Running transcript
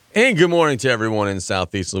And good morning to everyone in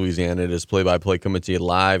Southeast Louisiana. It is play-by-play coming to you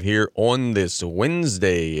live here on this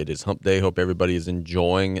Wednesday. It is Hump Day. Hope everybody is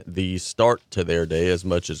enjoying the start to their day as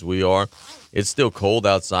much as we are. It's still cold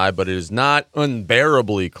outside, but it is not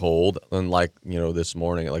unbearably cold, unlike, this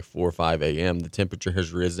morning at like 4 or 5 a.m. The temperature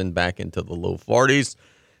has risen back into the low 40s,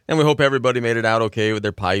 and we hope everybody made it out okay with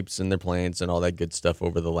their pipes and their plants and all that good stuff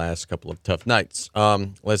over the last couple of tough nights.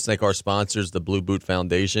 Let's thank our sponsors, the Blue Boot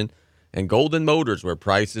Foundation, and Golden Motors, where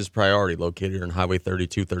price is priority, located on Highway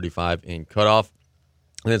 3235 in Cutoff.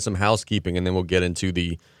 And then some housekeeping, and then we'll get into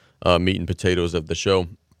the meat and potatoes of the show.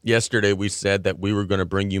 Yesterday, we said that we were going to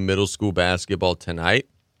bring you middle school basketball tonight,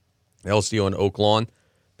 LCO and Oaklawn.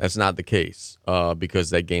 That's not the case because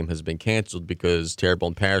that game has been canceled because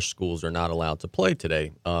Terrebonne Parish schools are not allowed to play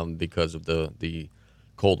today because of the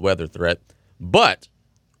cold weather threat. But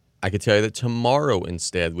I can tell you that tomorrow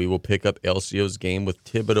instead we will pick up LCO's game with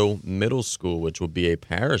Thibodaux Middle School, which will be a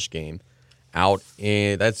parish game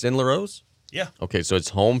that's in LaRose? Yeah. Okay, so it's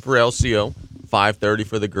home for LCO, 5:30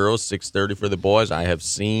 for the girls, 6:30 for the boys. I have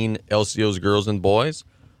seen LCO's girls and boys.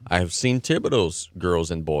 I have seen Thibodaux's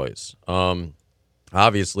girls and boys.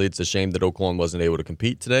 Obviously, it's a shame that Oaklawn wasn't able to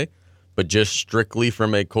compete today, but just strictly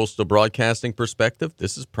from a coastal broadcasting perspective,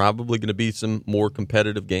 this is probably going to be some more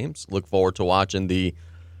competitive games. Look forward to watching the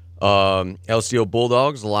LCO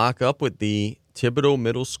Bulldogs lock up with the Thibodaux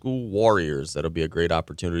Middle School Warriors. That'll be a great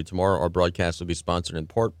opportunity tomorrow. Our broadcast will be sponsored in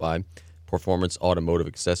part by Performance Automotive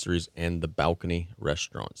Accessories and the Balcony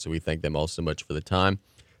Restaurant. So we thank them all so much for the time.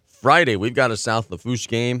 Friday, we've got a South Lafourche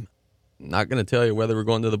game. Not going to tell you whether we're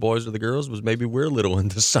going to the boys or the girls, because maybe we're a little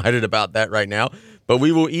undecided about that right now. But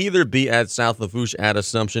we will either be at South Lafourche at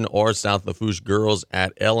Assumption or South Lafourche girls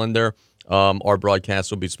at Ellender. Our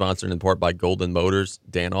broadcast will be sponsored in part by Golden Motors,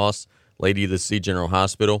 Danos, Lady of the Sea General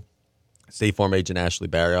Hospital, State Farm agent Ashley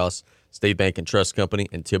Barrios, State Bank and Trust Company,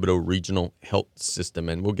 and Thibodaux Regional Health System.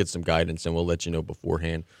 And we'll get some guidance, and we'll let you know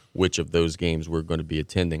beforehand which of those games we're going to be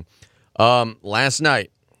attending. Last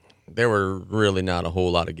night, there were really not a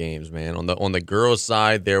whole lot of games, man. On the girls'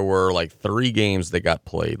 side, there were like 3 games that got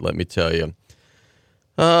played, let me tell you.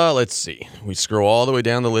 Let's see. We scroll all the way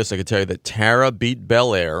down the list. I can tell you that Tara beat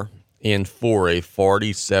Bel Air in 4A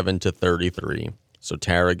 47-33. So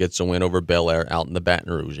Tara gets a win over Bel Air out in the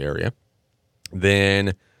Baton Rouge area.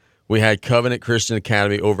 Then we had Covenant Christian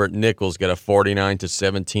Academy over at Nichols get a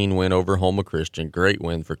 49-17 win over Houma Christian. Great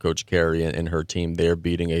win for Coach Carey and her team there,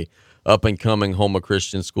 beating a up-and-coming Houma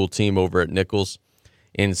Christian school team over at Nichols.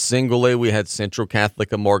 In Single A, we had Central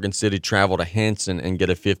Catholic of Morgan City travel to Hanson and get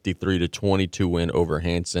a 53-22 win over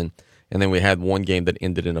Hanson. And then we had one game that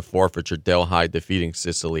ended in a forfeiture, Delhi defeating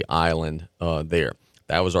Sicily Island there.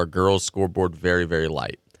 That was our girls' scoreboard, very, very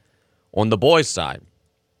light. On the boys' side,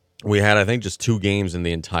 we had, I think, just 2 games in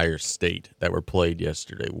the entire state that were played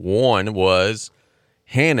yesterday. One was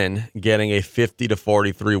Hannon getting a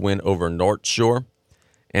 50-43 win over North Shore.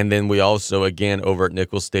 And then we also, again, over at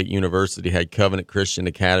Nichols State University, had Covenant Christian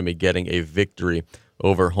Academy getting a victory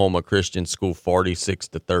over Houma Christian School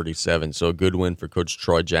 46-37. So a good win for Coach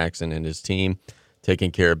Troy Jackson and his team, taking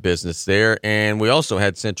care of business there. And we also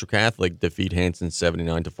had Central Catholic defeat Hanson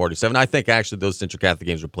 79-47. I think actually those Central Catholic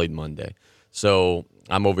games were played Monday. So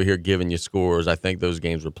I'm over here giving you scores. I think those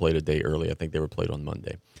games were played a day early. I think they were played on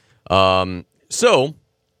Monday. So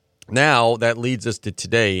now that leads us to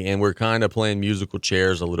today, and we're kind of playing musical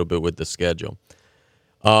chairs a little bit with the schedule.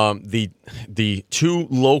 The 2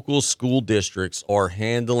 local school districts are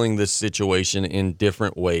handling this situation in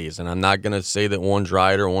different ways, and I'm not going to say that one's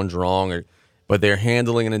right or one's wrong, but they're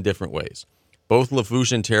handling it in different ways. Both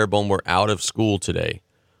Lafourche and Terrebonne were out of school today,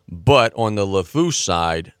 but on the Lafourche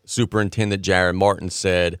side, Superintendent Jared Martin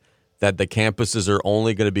said that the campuses are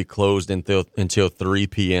only going to be closed until 3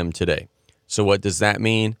 p.m. today. So what does that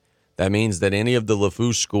mean? That means that any of the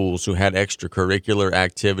Lafourche schools who had extracurricular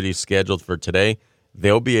activities scheduled for today,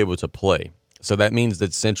 they'll be able to play. So that means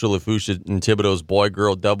that Central Lafourche and Thibodaux's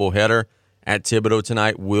boy-girl doubleheader at Thibodaux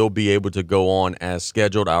tonight will be able to go on as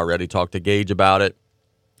scheduled. I already talked to Gage about it.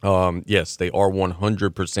 Yes, they are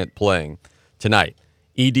 100% playing tonight.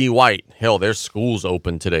 E.D. White, hell, their school's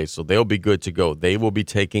open today, so they'll be good to go. They will be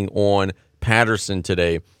taking on Patterson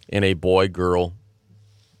today in a boy-girl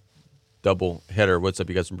doubleheader. What's up?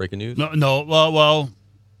 You got some breaking news? No,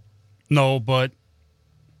 but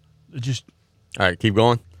just... All right, keep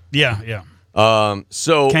going. Yeah.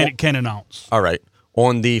 So Can't announce. All right.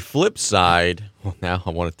 On the flip side, well, now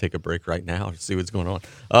I want to take a break right now to see what's going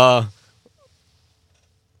on.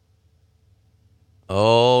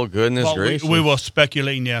 Oh, goodness gracious. We were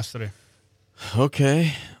speculating yesterday.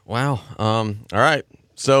 Okay. Wow. All right.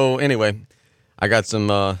 So anyway, I got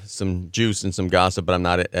some juice and some gossip, but I'm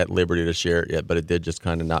not at liberty to share it yet. But it did just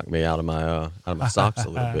kind of knock me out of my socks a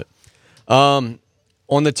little bit.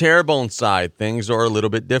 On the Terrebonne side, things are a little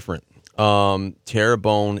bit different.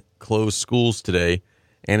 Terrebonne closed schools today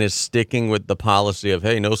and is sticking with the policy of,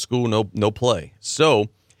 hey, no school, no play. So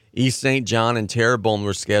East St. John and Terrebonne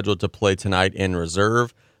were scheduled to play tonight in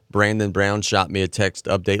reserve. Brandon Brown shot me a text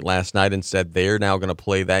update last night and said they're now going to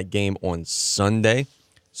play that game on Sunday.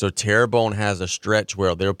 So Terrebonne has a stretch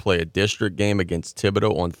where they'll play a district game against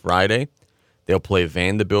Thibodaux on Friday. They'll play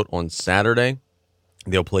Vanderbilt on Saturday.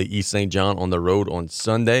 They'll play East St. John on the road on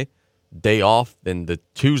Sunday. Day off, then the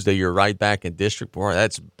Tuesday you're right back in district. Boy,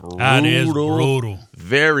 that's brutal. That is brutal.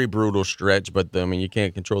 Very brutal stretch, but I mean you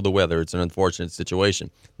can't control the weather. It's an unfortunate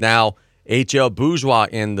situation. Now, HL Bourgeois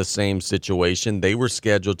in the same situation. They were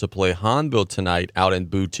scheduled to play Hanville tonight out in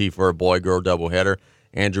Booty for a boy-girl doubleheader.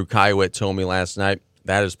 Andrew Kaiwet told me last night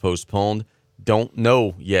that is postponed. Don't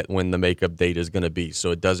know yet when the makeup date is going to be.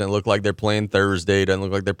 So it doesn't look like they're playing Thursday. It doesn't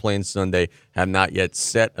look like they're playing Sunday. Have not yet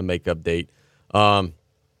set a makeup date.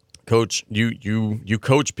 Coach, you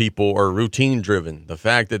coach people are routine driven. The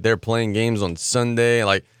fact that they're playing games on Sunday,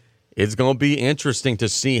 like, it's going to be interesting to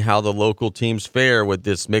see how the local teams fare with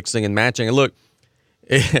this mixing and matching. And look,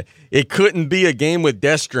 it couldn't be a game with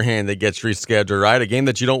Destrehan that gets rescheduled, right? A game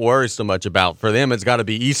that you don't worry so much about. For them, it's got to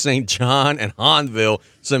be East St. John and Hanville.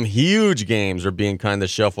 Some huge games are being kind of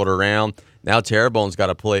shuffled around. Now Terrebonne's got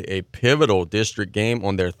to play a pivotal district game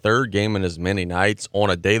on their third game in as many nights on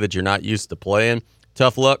a day that you're not used to playing.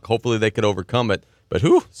 Tough luck. Hopefully they could overcome it. But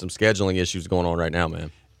some scheduling issues going on right now,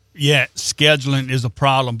 man. Yeah, scheduling is a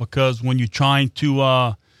problem because when you're trying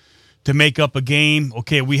to make up a game,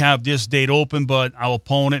 okay, we have this date open, but our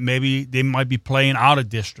opponent, maybe they might be playing out of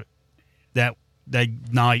district that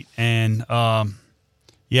night. And,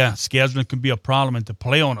 scheduling can be a problem. And to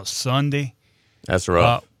play on a Sunday. That's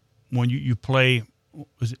rough. When you play,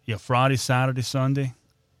 Friday, Saturday, Sunday.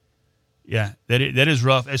 Yeah, that is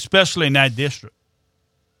rough, especially in that district.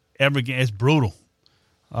 Every game, it's brutal.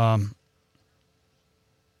 I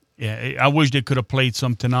wish they could have played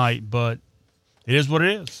some tonight, but it is what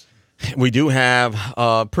it is. We do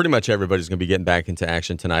have pretty much everybody's going to be getting back into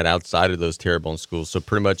action tonight outside of those Terrebonne schools. So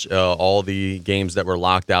pretty much all the games that were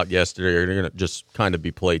locked out yesterday are going to just kind of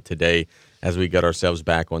be played today as we get ourselves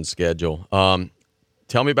back on schedule.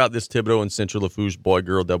 Tell me about this Thibodaux and Central Lafourche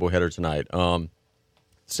boy-girl doubleheader tonight.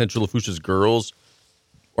 Central Lafourche's girls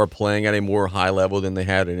are playing at a more high level than they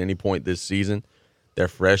had at any point this season. They're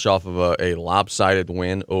fresh off of a lopsided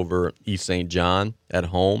win over East St. John at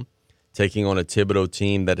home, taking on a Thibodaux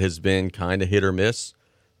team that has been kind of hit or miss.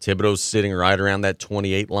 Thibodaux's sitting right around that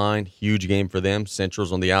 28 line. Huge game for them.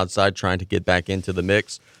 Central's on the outside trying to get back into the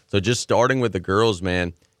mix. So just starting with the girls,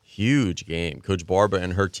 man, huge game. Coach Barba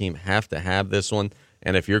and her team have to have this one.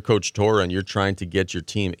 And if you're Coach Tora and you're trying to get your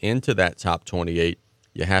team into that top 28,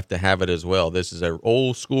 you have to have it as well. This is an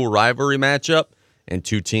old-school rivalry matchup and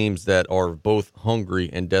two teams that are both hungry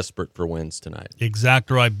and desperate for wins tonight.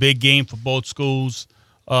 Exactly right. Big game for both schools.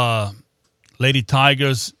 Lady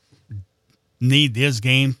Tigers need this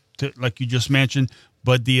game, like you just mentioned,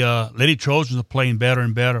 but the Lady Trojans are playing better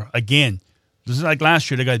and better. Again, this is like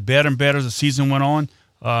last year. They got better and better as the season went on.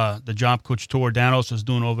 The job Coach Tora Danos is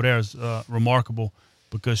doing over there is remarkable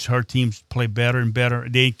because her teams play better and better.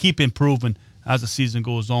 They keep improving as the season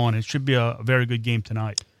goes on. It should be a very good game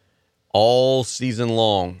tonight. All season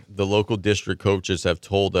long, the local district coaches have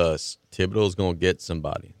told us Thibodaux is going to get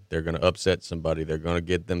somebody. They're going to upset somebody. They're going to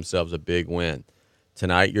get themselves a big win.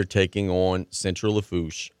 Tonight, you're taking on Central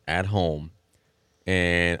Lafourche at home,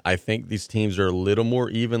 and I think these teams are a little more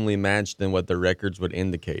evenly matched than what the records would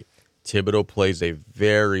indicate. Thibodaux plays a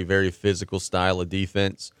very, very physical style of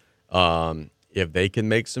defense. If they can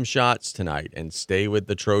make some shots tonight and stay with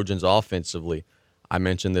the Trojans offensively, I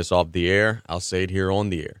mentioned this off the air. I'll say it here on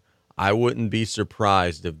the air. I wouldn't be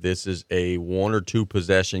surprised if this is a 1 or 2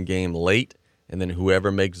 possession game late, and then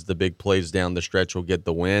whoever makes the big plays down the stretch will get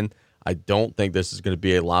the win. I don't think this is going to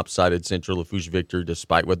be a lopsided Central Lafourche victory,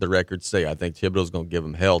 despite what the records say. I think Thibodaux's going to give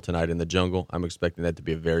them hell tonight in the jungle. I'm expecting that to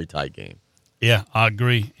be a very tight game. Yeah, I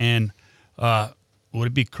agree. And would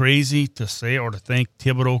it be crazy to say or to think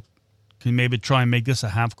Thibodaux can maybe try and make this a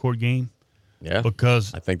half-court game? Yeah,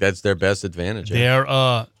 because I think that's their best advantage.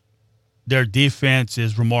 Their defense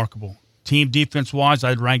is remarkable. Team defense-wise,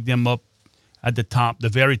 I'd rank them up at the top, the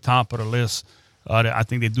very top of the list. I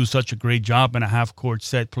think they do such a great job in a half-court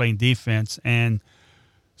set playing defense. And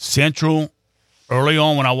Central, early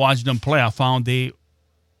on when I watched them play, I found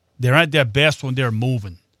they're at their best when they're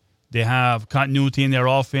moving. They have continuity in their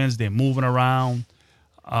offense. They're moving around.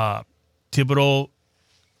 Thibodaux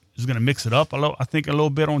is going to mix it up I think a little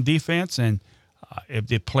bit on defense, and if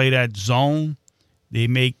they play that zone, they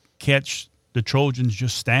may catch the Trojans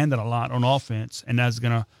just standing a lot on offense, and that's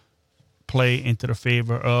going to play into the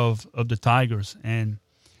favor of the Tigers. And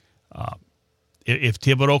if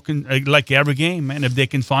Thibodeau can, like every game, man, if they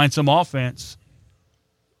can find some offense,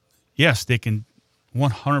 yes, they can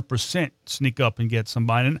 100% sneak up and get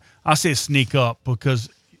somebody. And I say sneak up because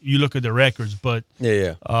you look at the records, but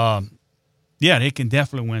yeah, they can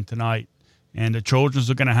definitely win tonight. And the Trojans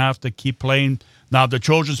are going to have to keep playing. Now, if the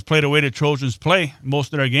Trojans play the way the Trojans play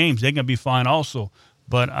most of their games, they're going to be fine also.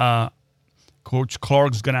 But Coach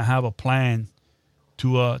Clark's going to have a plan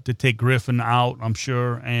to take Griffin out, I'm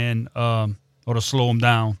sure, and or to slow him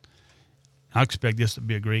down. I expect this to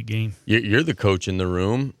be a great game. You're the coach in the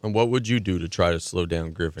room, and what would you do to try to slow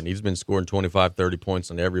down Griffin? He's been scoring 25, 30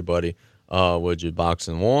 points on everybody. Would you box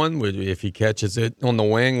and one? If he catches it on the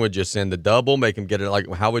wing, would you send a double, make him get it? Like,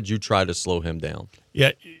 how would you try to slow him down?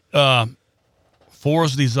 Yeah,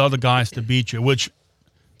 force these other guys to beat you, which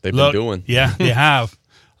they've been doing. Yeah, they have.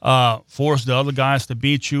 Force the other guys to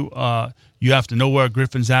beat you. You have to know where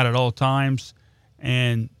Griffin's at all times.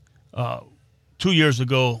 And 2 years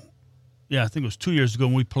ago, I think it was 2 years ago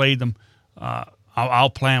when we played them, our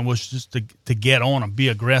plan was just to get on him, be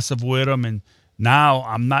aggressive with him. And now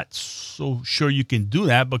I'm not so sure you can do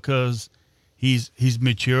that because he's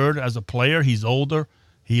matured as a player. He's older.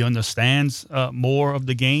 He understands more of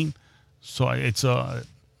the game. So it's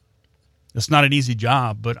not an easy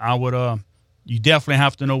job, but I would you definitely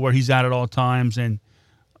have to know where he's at all times, and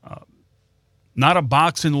not a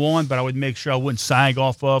boxing one, but I would make sure I wouldn't sag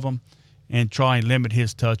off of him and try and limit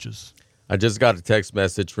his touches. I just got a text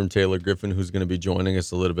message from Taylor Griffin, who's going to be joining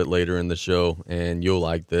us a little bit later in the show, and you'll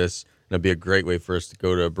like this. It'll be a great way for us to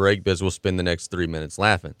go to a break because we'll spend the next 3 minutes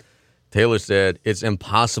laughing. Taylor said, it's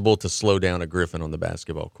impossible to slow down a Griffin on the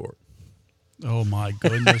basketball court. Oh, my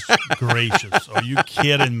goodness gracious. Are you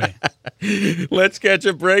kidding me? Let's catch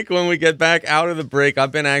a break. When we get back out of the break,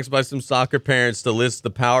 I've been asked by some soccer parents to list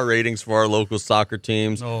the power ratings for our local soccer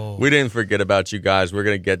teams. Oh. We didn't forget about you guys. We're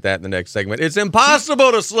going to get that in the next segment. It's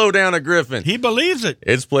impossible to slow down a Griffin. He believes it.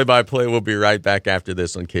 It's play-by-play. We'll be right back after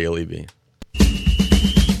this on KLEB.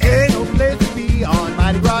 Ain't no place to be on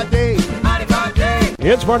Mighty Gras Day. Mighty Gras Day.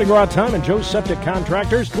 It's Mardi Gras time, and Joe's Septic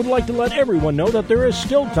Contractors would like to let everyone know that there is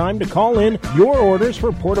still time to call in your orders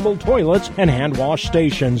for portable toilets and hand wash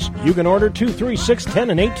stations. You can order 2, 3, 6, 10,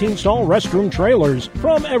 and 18 stall restroom trailers.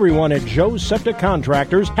 From everyone at Joe's Septic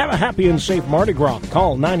Contractors, have a happy and safe Mardi Gras.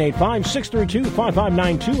 Call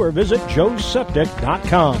 985-632-5592 or visit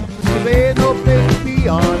joeseptic.com. There ain't no place to be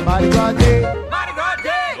on Mighty Gras Day. Mardi Gras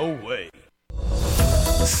Day! No way.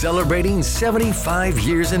 Celebrating 75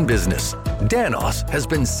 years in business, Danos has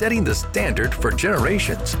been setting the standard for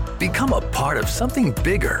generations. Become a part of something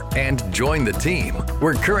bigger and join the team.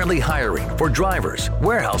 We're currently hiring for drivers,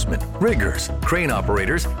 warehousemen, riggers, crane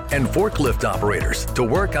operators, and forklift operators to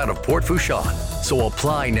work out of Port Fourchon. So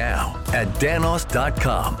apply now at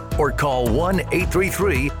danos.com or call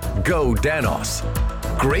 1-833-GO-DANOS.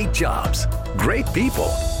 Great jobs, great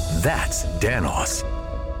people. That's Danos.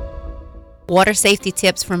 Water safety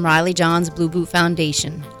tips from Riley John's Blue Boot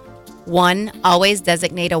Foundation. 1. Always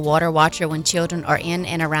designate a water watcher when children are in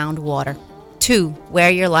and around water. 2. Wear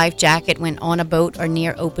your life jacket when on a boat or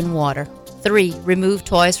near open water. 3. Remove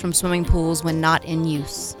toys from swimming pools when not in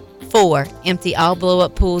use. 4. Empty all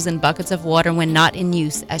blow-up pools and buckets of water when not in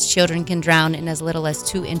use, as children can drown in as little as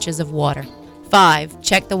 2 inches of water. 5.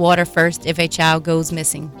 Check the water first if a child goes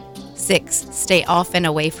missing. 6. Stay off and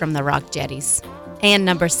away from the rock jetties. And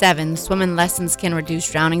number 7, swimming lessons can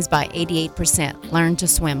reduce drownings by 88%. Learn to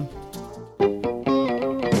swim.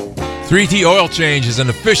 3T Oil Change is an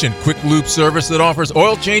efficient, quick loop service that offers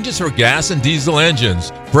oil changes for gas and diesel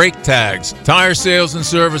engines, brake tags, tire sales and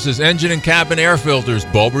services, engine and cabin air filters,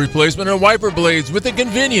 bulb replacement, and wiper blades with the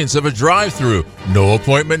convenience of a drive-through. No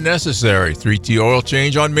appointment necessary. 3T Oil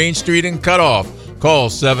Change on Main Street in Cutoff. Call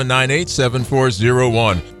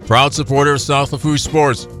 798-7401. Proud supporter of South Lafourche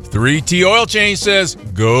Sports. 3T Oil Change says,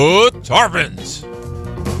 go Tarpons!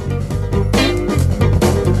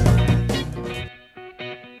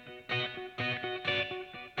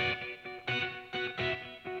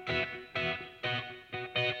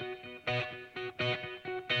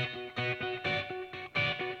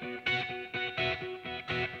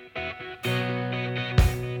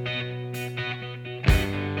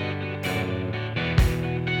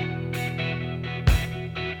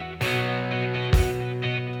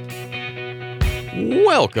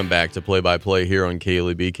 Welcome back to Play-by-Play here on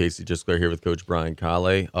KLEB. Casey Gisclair here with Coach Brian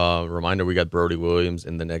Callais. Reminder, we got Brody Williams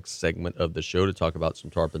in the next segment of the show to talk about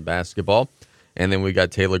some Tarpon basketball. And then we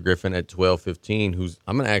got Taylor Griffin at 12-15, who's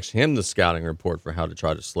I'm going to ask him the scouting report for how to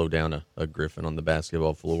try to slow down a Griffin on the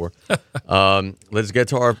basketball floor. Let's get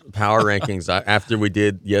to our power rankings. After we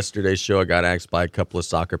did yesterday's show, I got asked by a couple of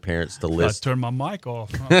soccer parents to list. I turned my mic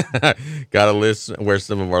off. Huh? Got to list where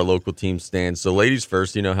some of our local teams stand. So ladies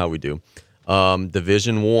first, you know how we do.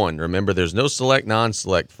 Division I. Remember, there's no select,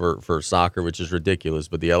 non-select for soccer, which is ridiculous.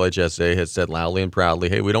 But the LHSA has said loudly and proudly,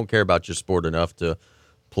 hey, we don't care about your sport enough to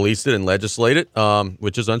police it and legislate it,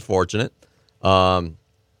 which is unfortunate.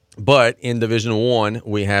 But in Division I,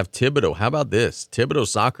 we have Thibodaux. How about this? Thibodaux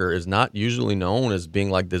soccer is not usually known as being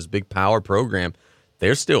like this big power program.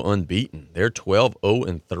 They're still unbeaten. They're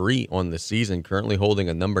 12-0-3 on the season, currently holding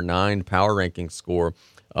a number 9 power ranking score.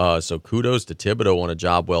 So kudos to Thibodaux on a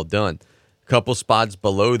job well done. Couple spots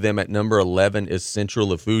below them at number 11 is Central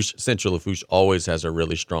Lafourche. Central Lafourche always has a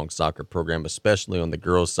really strong soccer program, especially on the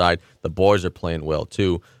girls' side. The boys are playing well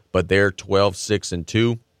too, but they're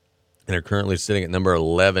 12-6-2, and they're currently sitting at number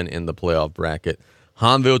 11 in the playoff bracket.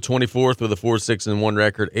 Hanville 24th with a 4-6-1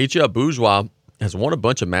 record. H.L. Bourgeois has won a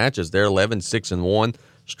bunch of matches. They're 11-6-1.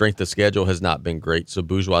 Strength of schedule has not been great, so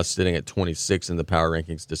Bourgeois is sitting at 26 in the power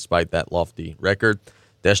rankings despite that lofty record.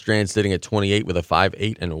 Destran sitting at 28 with a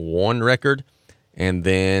 5-8-1 record. And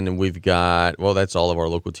then we've got, well, that's all of our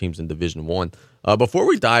local teams in Division I. Before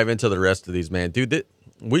we dive into the rest of these, man, dude,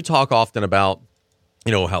 we talk often about,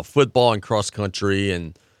 how football and cross country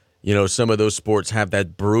and, some of those sports have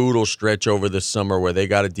that brutal stretch over the summer where they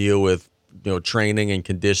got to deal with, training and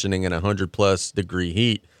conditioning in 100+ degree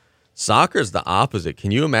heat. Soccer is the opposite.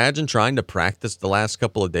 Can you imagine trying to practice the last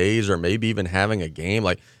couple of days or maybe even having a game?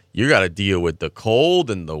 Like, you got to deal with the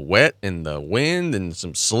cold and the wet and the wind and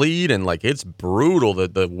some sleet, and it's brutal,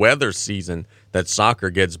 the weather season that soccer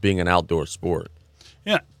gets being an outdoor sport.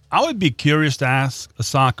 Yeah, I would be curious to ask a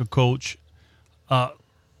soccer coach,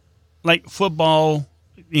 like football,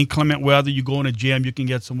 inclement weather, you go in a gym, you can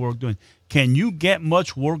get some work done. Can you get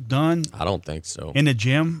much work done? I don't think so. In the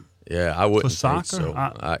gym? Yeah, I wouldn't for soccer? think so.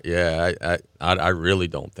 I really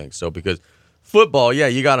don't think so, because football, yeah,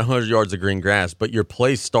 you got 100 yards of green grass, but your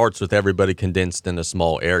play starts with everybody condensed in a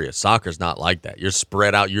small area. Soccer's not like that. You're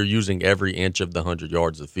spread out. You're using every inch of the 100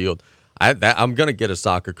 yards of the field. I'm going to get a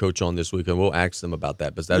soccer coach on this week, and we'll ask them about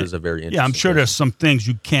that, because that is a very interesting I'm sure question. there's some things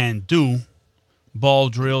you can do, ball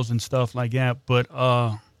drills and stuff like that, but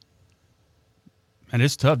and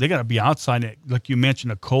it's tough. They got to be outside, like you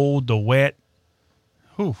mentioned, the cold, the wet.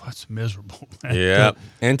 Whew, that's miserable, man. Yeah,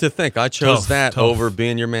 and to think I chose Tough. over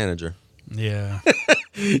being your manager. Yeah.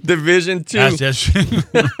 Division II.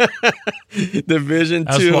 Division II.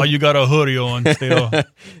 That's why you got a hoodie on still.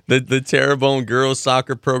 The Terrebonne girls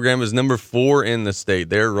soccer program is number 4 in the state.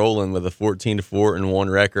 They're rolling with a 14-4-1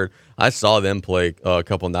 record. I saw them play a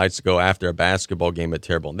couple nights ago after a basketball game at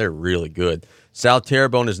Terrebonne. They're really good. South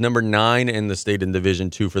Terrebonne is number 9 in the state in Division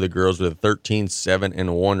II for the girls with a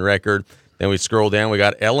 13-7-1 record. Then we scroll down. We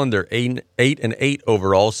got Ellender 8-8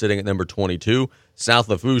 overall, sitting at number 22. South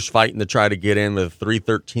Lafourche fighting to try to get in with a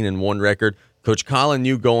 3-13-1 record. Coach Colin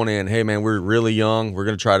knew going in, hey, man, we're really young. We're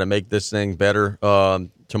going to try to make this thing better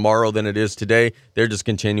tomorrow than it is today. They're just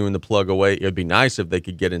continuing to plug away. It would be nice if they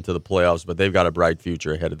could get into the playoffs, but they've got a bright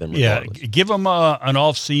future ahead of them regardless. Yeah, give them an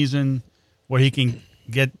off season where he can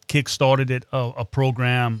get kick-started at a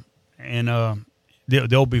program, and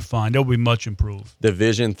they'll be fine. They'll be much improved.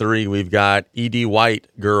 Division III, we've got E.D. White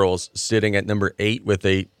girls sitting at number 8 with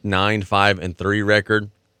a 9-5-3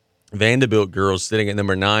 record. Vanderbilt girls sitting at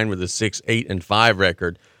number 9 with a 6-8-5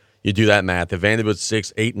 record. You do that math. If Vanderbilt's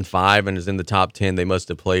 6-8-5 and is in the top 10, they must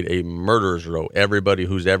have played a murderer's row. Everybody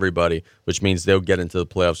who's everybody, which means they'll get into the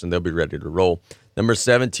playoffs and they'll be ready to roll. Number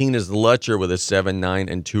 17 is Lutcher with a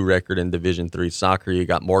 7-9-2 record in Division III soccer. You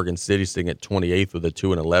got Morgan City sitting at 28th with a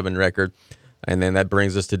 2-11 record. And then that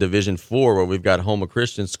brings us to Division IV, where we've got Houma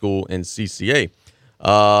Christian School and CCA.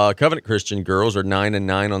 Covenant Christian girls are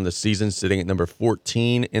 9-9 on the season, sitting at number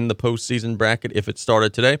 14 in the postseason bracket if it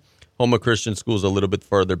started today. Houma Christian School is a little bit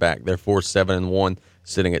further back. They're 4-7-1,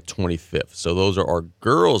 sitting at 25th. So those are our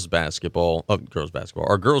girls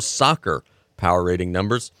our girls soccer power rating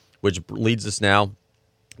numbers, which leads us now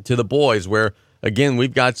to the boys, where, again,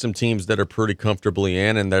 we've got some teams that are pretty comfortably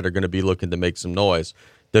in and that are going to be looking to make some noise.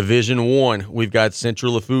 Division I, we've got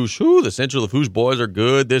Central Lafourche. The Central Lafourche boys are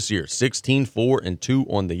good this year, 16-4-2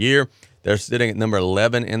 on the year. They're sitting at number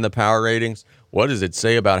 11 in the power ratings. What does it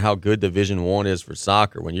say about how good Division I is for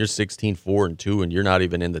soccer? When you're 16-4-2 and you're not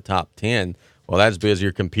even in the top 10, well, that's because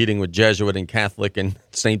you're competing with Jesuit and Catholic and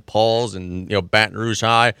St. Paul's and Baton Rouge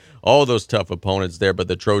High, all those tough opponents there, but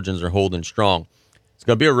the Trojans are holding strong. It's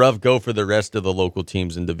going to be a rough go for the rest of the local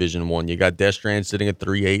teams in Division I. You got Destran sitting at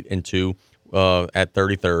 3-8-2. at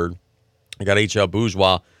 33rd. I got H.L.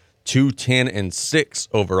 Bourgeois 2-10-6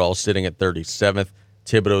 overall, sitting at 37th.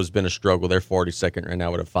 Thibodaux's been a struggle. They're 42nd right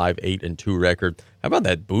now with a 5-8-2 record. How about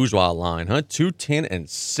that Bourgeois line, huh?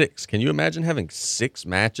 2-10-6. Can you imagine having 6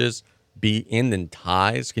 matches be in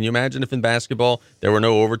ties? Can you imagine if in basketball there were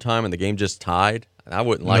no overtime and the game just tied? I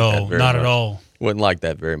wouldn't like that very much. No, not at all. Wouldn't like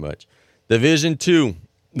that very much. Division 2,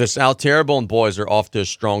 the South Terrebonne boys are off to a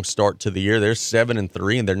strong start to the year. They're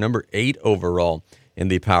 7-3, and they're number 8 overall in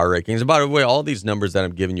the power rankings. And by the way, all these numbers that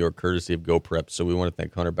I'm giving you are courtesy of Go Prep, so we want to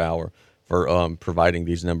thank Hunter Bauer for providing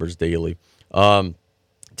these numbers daily.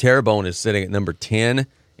 Terrebonne is sitting at number 10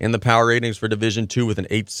 in the power ratings for Division 2 with an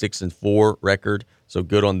 8-6-4 record, so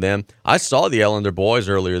good on them. I saw the Ellender boys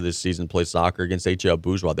earlier this season play soccer against H.L.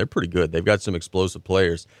 Bourgeois. They're pretty good. They've got some explosive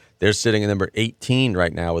players. They're sitting at number 18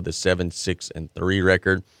 right now with a 7-6-3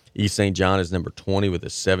 record. East St. John is number 20 with a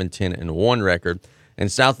 7-10-1 record. And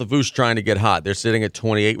South Lafourche trying to get hot. They're sitting at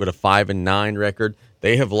 28 with a 5-9 record.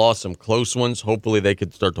 They have lost some close ones. Hopefully they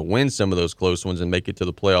could start to win some of those close ones and make it to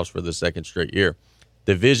the playoffs for the second straight year.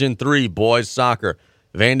 Division 3 boys soccer.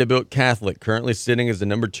 Vanderbilt Catholic currently sitting as the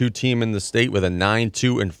number 2 team in the state with a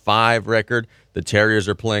 9-2-5 record. The Terriers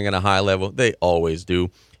are playing at a high level. They always do.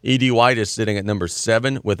 E.D. White is sitting at number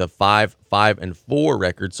 7 with a 5-5-4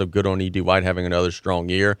 record, so good on E.D. White having another strong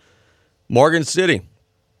year. Morgan City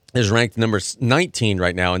is ranked number 19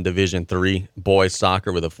 right now in Division 3 boys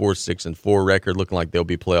soccer with a 4-6-4 record, looking like they'll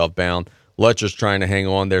be playoff bound. Lutcher's trying to hang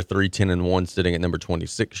on. They're 3-10-1, sitting at number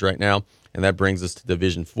 26 right now. And that brings us to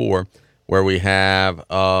Division 4, where we have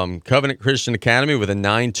Covenant Christian Academy with a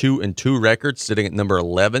 9-2-2 record, sitting at number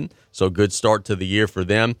 11. So good start to the year for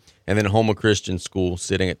them. And then Houma Christian School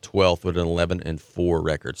sitting at 12th with an 11-4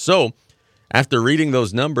 record. So after reading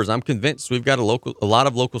those numbers, I'm convinced we've got a lot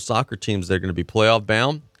of local soccer teams that are going to be playoff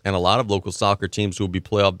bound, and a lot of local soccer teams who will be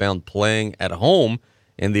playoff bound playing at home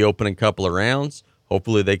in the opening couple of rounds.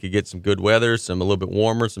 Hopefully they could get some good weather, a little bit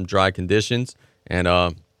warmer, some dry conditions, and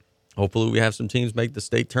hopefully we have some teams make the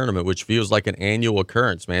state tournament, which feels like an annual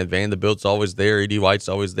occurrence, man. Vanderbilt's always there. E.D. White's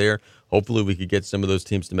always there. Hopefully we could get some of those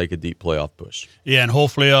teams to make a deep playoff push. Yeah, and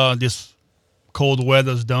hopefully this cold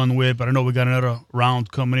weather's done with, but I know we got another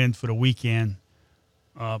round coming in for the weekend.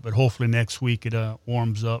 But hopefully next week it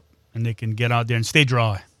warms up and they can get out there and stay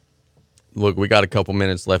dry. Look, we got a couple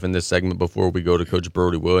minutes left in this segment before we go to Coach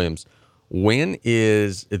Brody Williams. When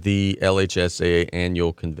is the LHSAA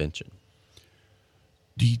annual convention?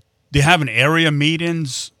 They have an area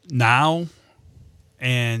meetings now,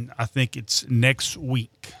 and I think it's next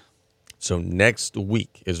week. So next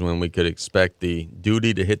week is when we could expect the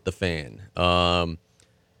duty to hit the fan. I'm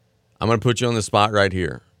going to put you on the spot right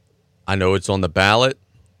here. I know it's on the ballot,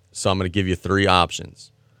 so I'm going to give you 3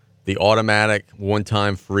 options. The automatic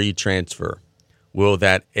one-time free transfer. Will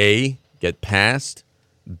that A, get passed,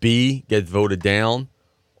 B, get voted down,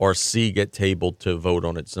 or C, get tabled to vote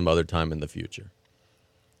on it some other time in the future?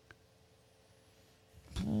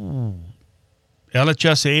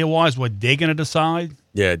 LHSAA-wise, what they're going to decide?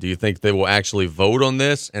 Yeah, do you think they will actually vote on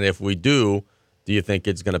this? And if we do you think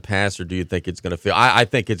it's going to pass, or do you think it's going to fail? I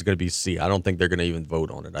think it's going to be C. I don't think they're going to even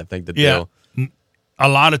vote on it. I think that they'll... A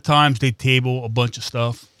lot of times they table a bunch of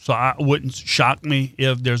stuff, so it wouldn't shock me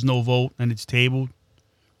if there's no vote and it's tabled,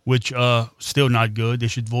 which still not good. They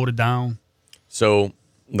should vote it down. So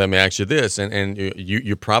let me ask you this, and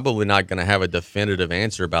you're probably not going to have a definitive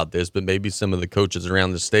answer about this, but maybe some of the coaches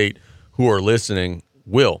around the state who are listening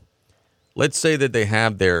will. Let's say that they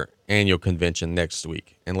have their annual convention next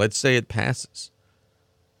week, and let's say it passes.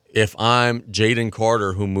 If I'm Jaden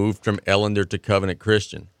Carter, who moved from Ellender to Covenant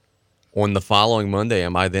Christian, on the following Monday,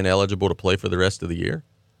 am I then eligible to play for the rest of the year?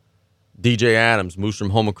 DJ Adams moves from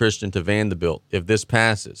Houma Christian to Vanderbilt. If this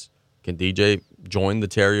passes, can DJ join the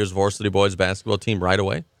Terriers varsity boys basketball team right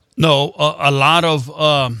away? No, a lot of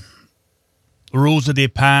rules that they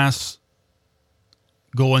pass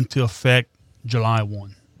go into effect July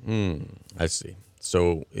 1. I see.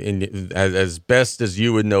 So as best as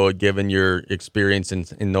you would know it, given your experience in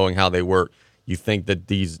knowing how they work, you think that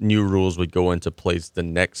these new rules would go into place the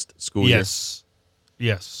next school year?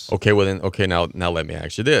 Yes. Okay, well then, now let me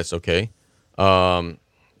ask you this, okay?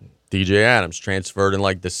 DJ Adams transferred in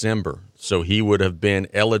like December, so he would have been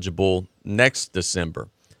eligible next December.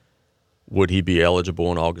 Would he be eligible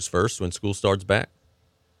on August 1st when school starts back?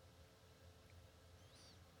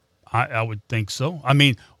 I would think so. I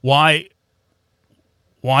mean, why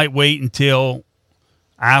wait until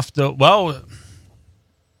after? Well,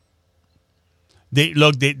 they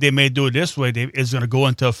may do it this way. It's going to go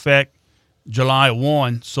into effect July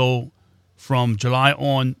 1. So from July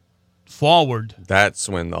on forward, that's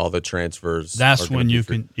when all the transfers. That's are when you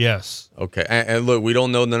free. can. Yes. Okay, and look, we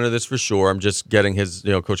don't know none of this for sure. I'm just getting his,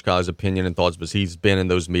 Coach Callais' opinion and thoughts, because he's been in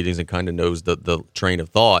those meetings and kind of knows the train of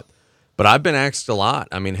thought. But I've been asked a lot.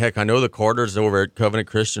 I mean, heck, I know the Carters over at Covenant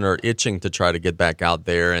Christian are itching to try to get back out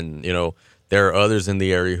there, and there are others in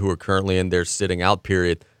the area who are currently in their sitting out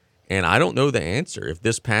period. And I don't know the answer. If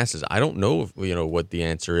this passes, I don't know what the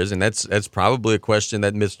answer is, and that's probably a question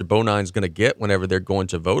that Mr. Bonine's going to get whenever they're going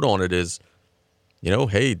to vote on it. Is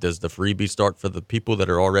hey, does the freebie start for the people that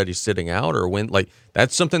are already sitting out, or when? Like,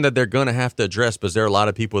 that's something that they're going to have to address, because there are a lot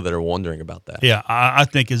of people that are wondering about that. Yeah, I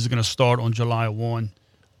think it's going to start on July 1,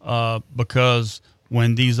 because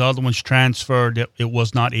when these other ones transferred, it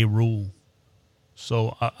was not a rule.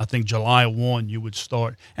 So I think July 1 you would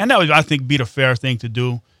start, and that would, I think, be the fair thing to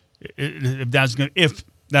do. If that's going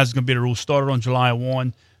to be the rule, started on July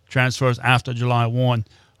 1, transfers after July 1.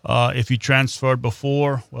 If you transferred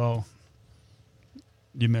before, well,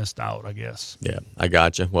 you missed out, I guess. Yeah, I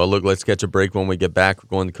gotcha. Well, look, let's catch a break. When we get back,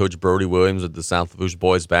 we're going to Coach Brody Williams with the South Lafourche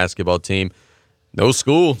boys basketball team. No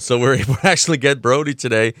school, so we're able to actually get Brody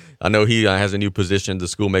today. I know he has a new position. The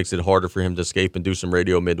school makes it harder for him to escape and do some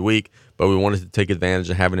radio midweek, but we wanted to take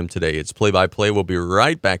advantage of having him today. It's play-by-play. We'll be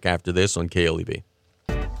right back after this on KLEB.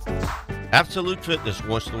 Absolute Fitness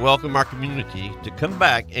wants to welcome our community to come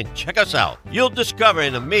back and check us out. You'll discover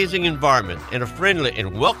an amazing environment and a friendly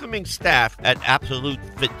and welcoming staff at Absolute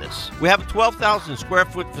Fitness. We have a 12,000 square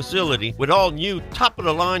foot facility with all new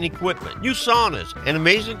top-of-the-line equipment, new saunas, an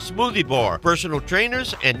amazing smoothie bar, personal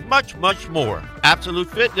trainers, and much, much more. Absolute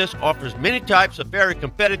Fitness offers many types of very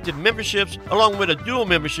competitive memberships, along with a dual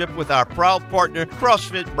membership with our proud partner,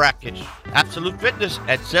 CrossFit Brackish. Absolute Fitness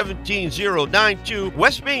at 17092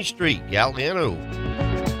 West Main Street, Galliano.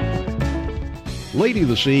 Lady of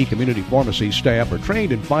the Sea Community Pharmacy staff are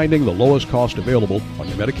trained in finding the lowest cost available on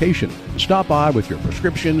your medication. Stop by with your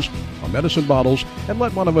prescriptions or medicine bottles and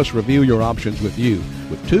let one of us review your options with you.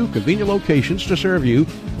 With 2 convenient locations to serve you,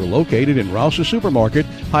 we're located in Rouse's Supermarket,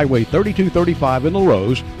 Highway 3235 in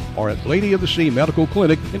Larose, or at Lady of the Sea Medical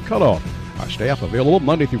Clinic in Cutoff. Our staff available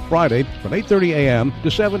Monday through Friday from 8:30 a.m. to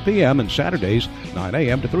 7 p.m. and Saturdays 9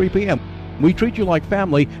 a.m. to 3 p.m. We treat you like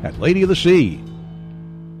family at Lady of the Sea.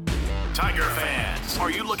 Tiger fans, are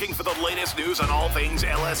you looking for the latest news on all things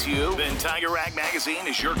LSU? Then Tiger Rag Magazine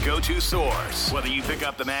is your go-to source. Whether you pick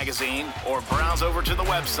up the magazine or browse over to the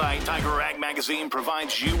website, Tiger Rag Magazine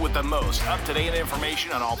provides you with the most up-to-date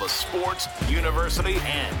information on all the sports, university,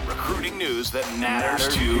 and recruiting news that matters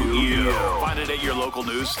to you. Find it at your local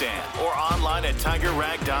newsstand or online at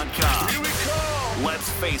tigerrag.com. Here we go! Let's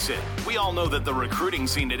face it, we all know that the recruiting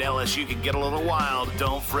scene at LSU can get a little wild.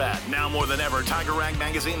 Don't fret. Now more than ever, Tiger Rag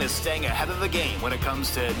Magazine is staying ahead of the game when it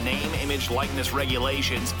comes to name, image, likeness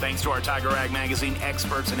regulations. Thanks to our Tiger Rag Magazine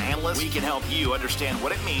experts and analysts, we can help you understand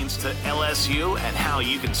what it means to LSU and how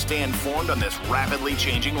you can stay informed on this rapidly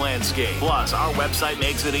changing landscape. Plus, our website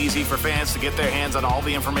makes it easy for fans to get their hands on all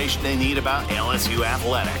the information they need about LSU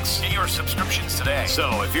athletics. Get your subscriptions today.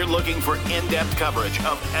 So, if you're looking for in-depth coverage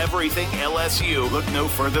of everything LSU, look no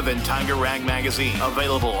further than Tiger Rag Magazine.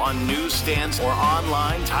 Available on newsstands or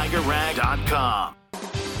online, tigerrag.com.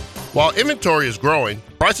 While inventory is growing,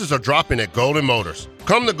 prices are dropping at Golden Motors.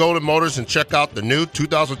 Come to Golden Motors and check out the new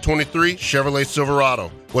 2023 Chevrolet Silverado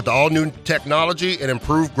with the all-new technology and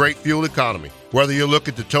improved great fuel economy. Whether you're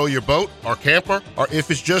looking to tow your boat or camper, or if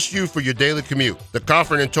it's just you for your daily commute, the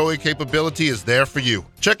comfort and towing capability is there for you.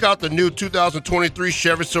 Check out the new 2023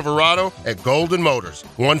 Chevy Silverado at Golden Motors,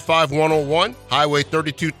 15101 Highway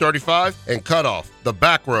 3235 and Cutoff, the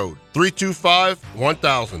back road,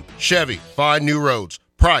 325-1000. Chevy, find new roads.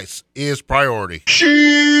 Price is priority.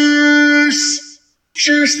 Shoes!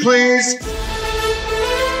 Shoes, please.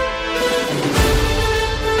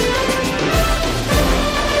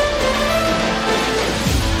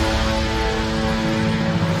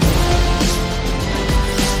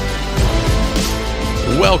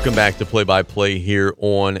 Welcome back to Play-by-Play here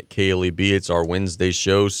on KLEB. It's our Wednesday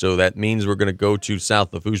show, so that means we're going to go to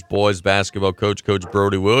South Lafourche boys basketball coach, Coach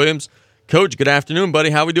Brody Williams. Coach, good afternoon,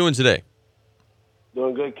 buddy. How are we doing today?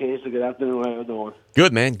 Doing good, Casey. Good afternoon. How you doing?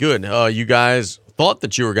 Good, man. Good. You guys thought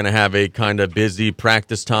that you were going to have a kind of busy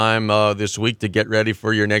practice time this week to get ready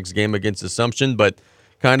for your next game against Assumption, but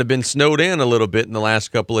kind of been snowed in a little bit in the last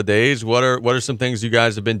couple of days. What are some things you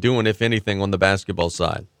guys have been doing, if anything, on the basketball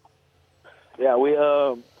side? Yeah, we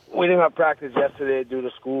didn't have practice yesterday due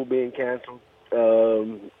to school being canceled,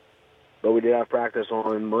 but we did have practice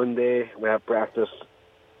on Monday. We have practice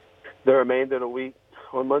the remainder of the week.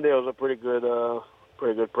 On Monday, it was a pretty good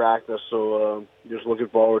practice, so just looking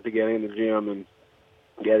forward to getting in the gym and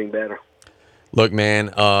getting better. Look,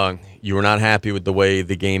 man, you were not happy with the way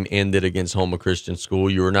the game ended against Houma Christian School.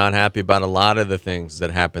 You were not happy about a lot of the things that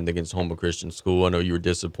happened against Houma Christian School. I know you were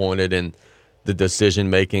disappointed in the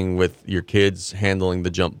decision-making with your kids handling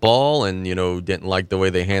the jump ball and, didn't like the way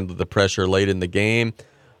they handled the pressure late in the game.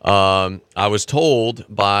 I was told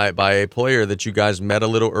by a player that you guys met a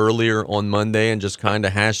little earlier on Monday and just kind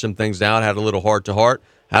of hashed some things out, had a little heart-to-heart.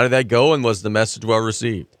 How did that go, and was the message well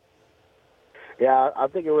received? Yeah, I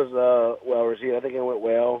think it was well received. I think it went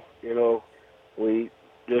well. We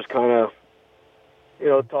just kind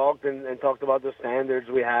of, talked and talked about the standards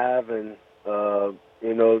we have, and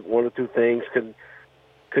one or two things could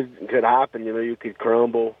happen. You could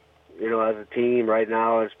crumble, as a team right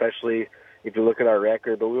now, especially if you look at our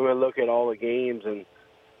record. But we went to look at all the games, and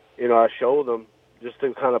I showed them just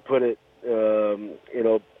to kind of put it,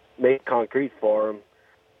 make concrete for them.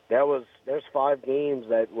 There's 5 games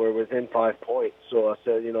that were within 5 points. So I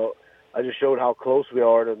said, I just showed how close we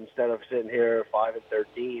are to, instead of sitting here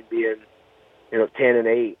 5-13, being,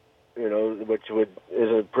 10-8, which is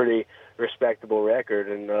a pretty respectable record.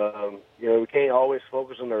 And we can't always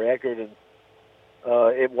focus on the record.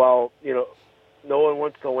 And while no one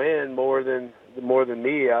wants to win more than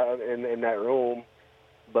me in that room,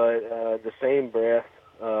 but the same breath,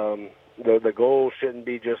 the goal shouldn't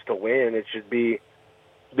be just to win. It should be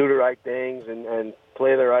do the right things and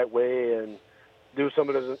play the right way and do some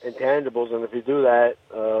of those intangibles. And if you do that,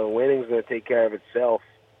 winning's going to take care of itself.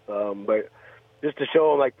 But just to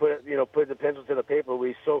show them, put the pencil to the paper,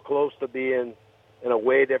 we're so close to being in a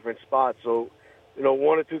way different spot. So,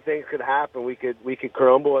 one or two things could happen. We could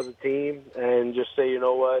crumble as a team and just say,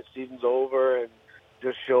 what, season's over, and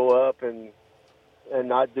just show up and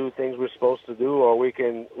not do things we're supposed to do, or we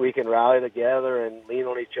can rally together and lean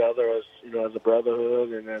on each other as as a brotherhood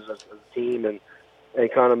and as a team, and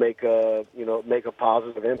kind of make a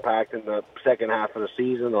positive impact in the second half of the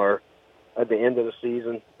season or at the end of the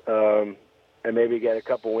season, and maybe get a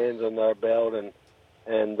couple wins under our belt and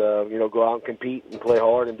go out and compete and play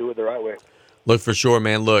hard and do it the right way. Look, for sure,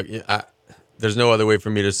 man. Look, there's no other way for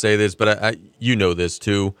me to say this, but you know this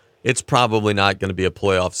too. It's probably not going to be a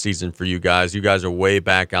playoff season for you guys. You guys are way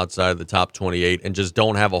back outside of the top 28 and just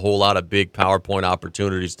don't have a whole lot of big PowerPoint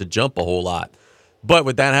opportunities to jump a whole lot. But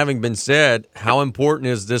with that having been said, how important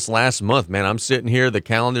is this last month, man? I'm sitting here. The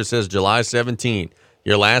calendar says July 17.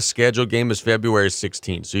 Your last scheduled game is February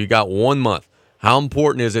 16. So you got 1 month. How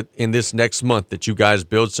important is it in this next month that you guys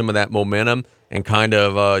build some of that momentum and kind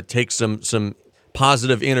of take some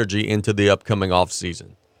positive energy into the upcoming off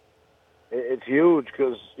season? It's huge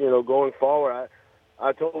because, going forward,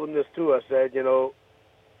 I told them this too. I said, I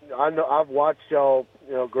know I've watched y'all,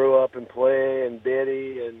 grow up and play and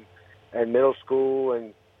Biddy and middle school,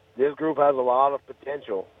 and this group has a lot of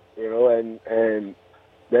potential, and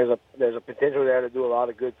there's a potential there to do a lot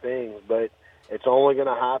of good things, but it's only going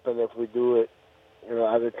to happen if we do it,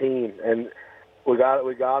 as a team. And we got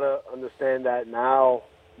to understand that now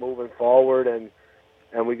moving forward, and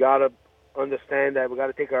we got to understand that we got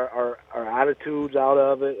to take our attitudes out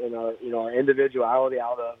of it and our individuality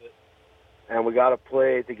out of it, and we got to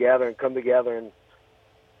play together and come together and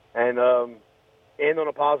end on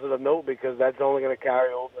a positive note, because that's only going to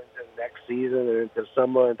carry over into the next season and into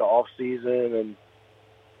summer, into off season. And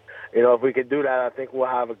if we can do that, I think we'll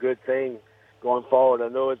have a good thing going forward. I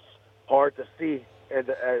know it's hard to see, in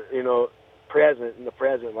the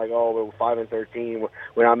present, like, oh, we're 5-13,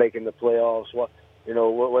 we're not making the playoffs. What's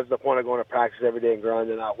the point of going to practice every day and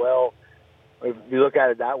grinding out? Well, if you look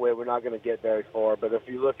at it that way, we're not going to get very far. But if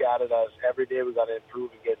you look at it as every day we got to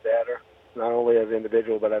improve and get better, not only as an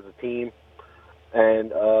individual but as a team,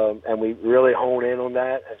 and we really hone in on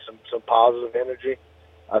that and some positive energy,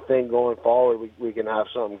 I think going forward we can have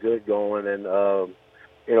something good going. And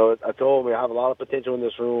I told them we have a lot of potential in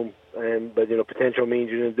this room, but potential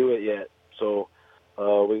means you didn't do it yet. So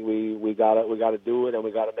we gotta do it, and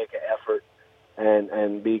we gotta make an effort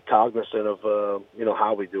and be cognizant of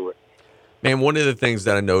how we do it. Man, one of the things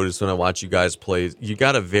that I noticed when I watch you guys play, you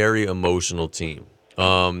got a very emotional team.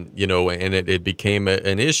 And it became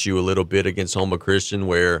an issue a little bit against Houma Christian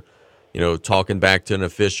where, talking back to an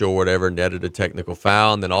official or whatever netted a technical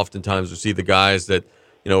foul. And then oftentimes we see the guys that,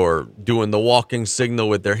 are doing the walking signal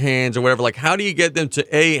with their hands or whatever. Like, how do you get them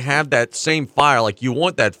to, have that same fire? Like, you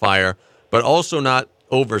want that fire, but also not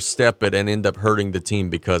overstep it and end up hurting the team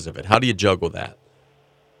because of it. How do you juggle that?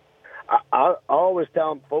 I always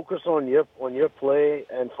tell them, focus on your play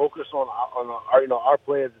and focus on our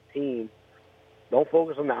play as a team. Don't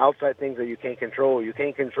focus on the outside things that you can't control. You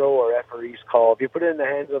can't control a referee's call. If you put it in the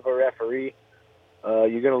hands of a referee,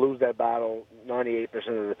 you're going to lose that battle 98%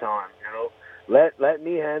 of the time. let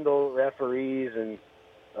me handle referees, and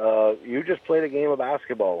you just play the game of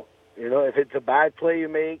basketball. You know, if it's a bad play you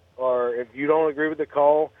make, or if you don't agree with the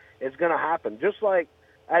call, it's going to happen. Just like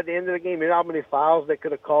at the end of the game, you know how many fouls they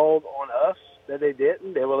could have called on us that they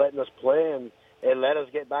didn't? They were letting us play, and it let us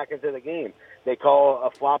get back into the game. They call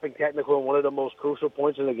a flopping technical in one of the most crucial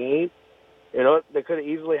points in the game. You know, that could have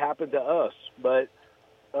easily happened to us, but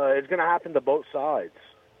it's going to happen to both sides.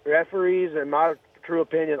 Referees, in my true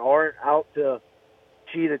opinion, aren't out to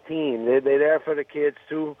cheat a team. They're there for the kids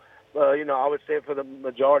too. You know, I would say for the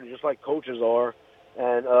majority, just like coaches are.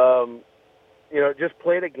 And you know, just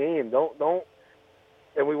play the game. Don't.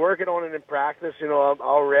 And we working on it in practice. You know,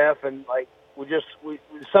 I'll ref, and like we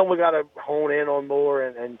something we got to hone in on more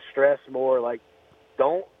and stress more. Like,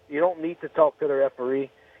 you don't need to talk to the referee,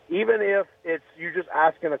 even if it's you just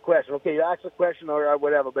asking a question. Okay, you ask a question or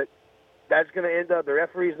whatever, but that's going to end up the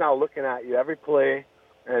referee's now looking at you every play,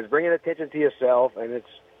 and it's bringing attention to yourself, and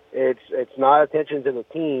it's not attention to the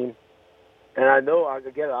team. And I know,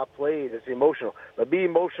 again, I played. It's emotional, but be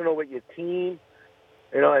emotional with your team,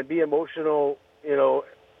 you know, and be emotional. You know,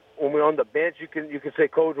 when we're on the bench, you can say,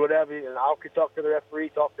 Coach, whatever, and I can talk to the referee,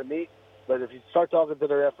 talk to me. But if you start talking to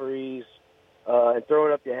the referees and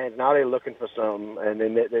throwing up your hands, now they're looking for something, and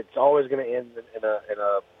then it's always going to end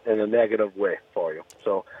in a negative way for you.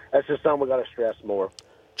 So that's just something we got to stress more.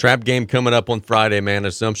 Trap game coming up on Friday, man.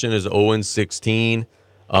 Assumption is 0-16,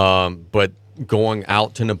 but going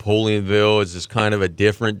out to Napoleonville is just kind of a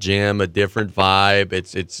different gym, a different vibe.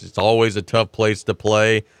 It's always a tough place to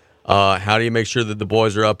play. How do you make sure that the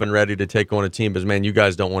boys are up and ready to take on a team? Because, man, you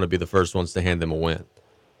guys don't want to be the first ones to hand them a win.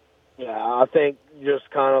 Yeah, I think just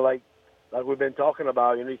kind of like we've been talking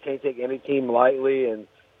about, you know, you can't take any team lightly, and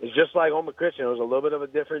it's just like Homer Christian. It was a little bit of a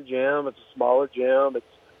different gym. It's a smaller gym.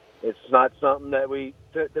 It's not something that we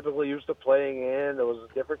typically used to playing in. It was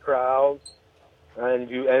a different crowd. And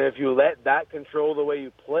if you let that control the way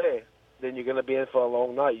you play, then you're going to be in for a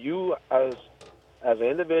long night. You as an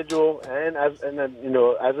individual and then, you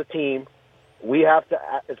know, as a team, we have to.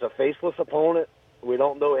 It's a faceless opponent. We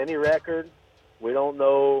don't know any record. We don't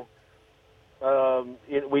know.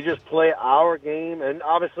 We just play our game, and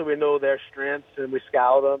obviously we know their strengths, and we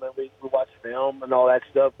scout them, and we watch film and all that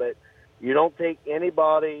stuff. But you don't take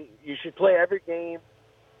anybody. You should play every game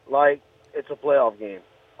like it's a playoff game,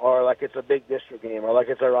 or like it's a big district game, or like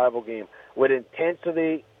it's a rival game, with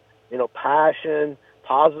intensity, you know, passion,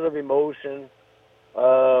 positive emotion.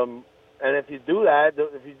 And if you do that,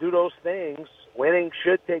 if you do those things, winning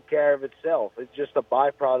should take care of itself. It's just a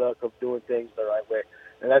byproduct of doing things the right way.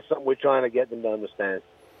 And that's something we're trying to get them to understand.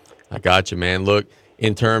 I got you, man. Look,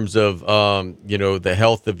 in terms of, you know, the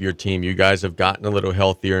health of your team, you guys have gotten a little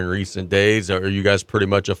healthier in recent days. Are you guys pretty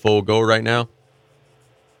much a full go right now?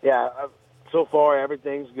 Yeah, so far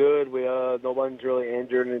everything's good. No one's really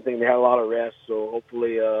injured or anything. They had a lot of rest, so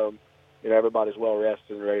hopefully, you know, everybody's well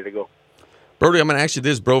rested and ready to go. Brody, I'm going to ask you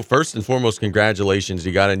this, bro. First and foremost, congratulations.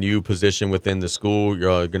 You got a new position within the school.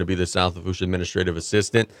 You're going to be the South Lafourche administrative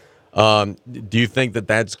assistant. Do you think that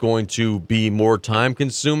that's going to be more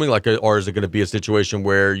time-consuming, or is it going to be a situation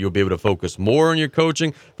where you'll be able to focus more on your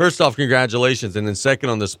coaching? First off, congratulations. And then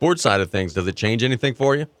second, on the sports side of things, does it change anything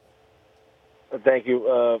for you? Thank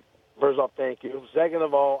you. First off, thank you. Second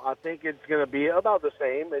of all, I think it's going to be about the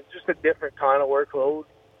same. It's just a different kind of workload.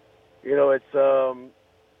 You know, it's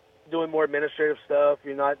doing more administrative stuff.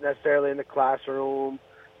 You're not necessarily in the classroom.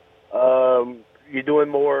 You're doing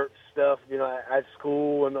more stuff, you know, at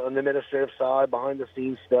school and on the administrative side, behind the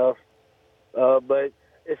scenes stuff. But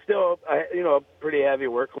it's still, you know, a pretty heavy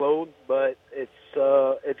workload. But it's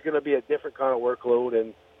going to be a different kind of workload,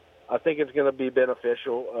 and I think it's going to be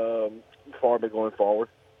beneficial for me going forward.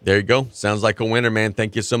 There you go. Sounds like a winner, man.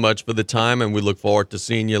 Thank you so much for the time, and we look forward to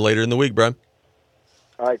seeing you later in the week, bro.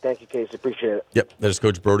 All right, thank you, Casey. Appreciate it. Yep, there's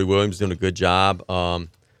Coach Brody Williams doing a good job.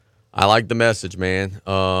 I like the message, man.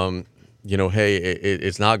 You know, hey,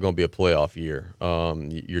 it's not going to be a playoff year.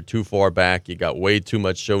 You're too far back. You got way too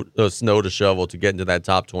much snow to shovel to get into that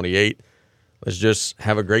top 28. Let's just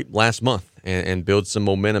have a great last month and build some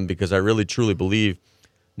momentum, because I really, truly believe,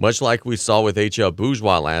 much like we saw with HL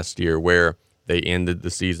Bourgeois last year, where they ended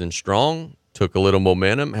the season strong, took a little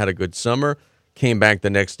momentum, had a good summer, came back the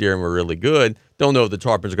next year and were really good. Don't know if the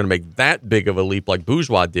Tarpons are going to make that big of a leap like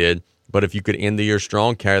Bourgeois did, but if you could end the year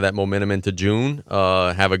strong, carry that momentum into June,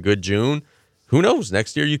 have a good June, who knows?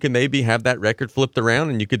 Next year you can maybe have that record flipped around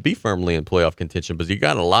and you could be firmly in playoff contention, because you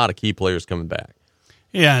got a lot of key players coming back.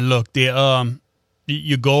 Yeah, and look,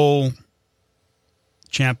 you go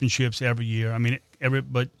championships every year. I mean,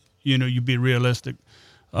 but you know, you be realistic.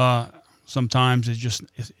 Sometimes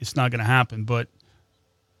it's not going to happen, but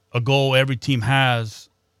a goal every team has,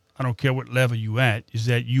 I don't care what level you at, is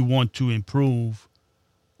that you want to improve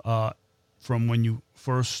from when you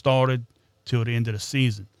first started till the end of the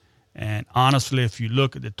season. And honestly, if you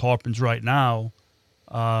look at the Tarpons right now,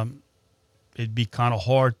 it'd be kind of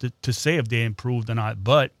hard to say if they improved or not.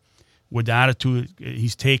 But with the attitude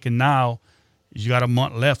he's taken now, you got a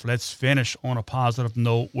month left. Let's finish on a positive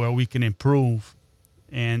note where we can improve,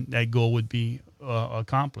 and that goal would be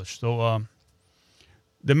accomplished. So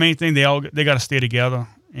the main thing, they got to stay together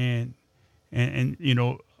and you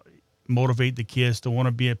know, motivate the kids to want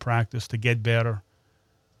to be at practice, to get better,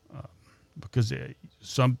 because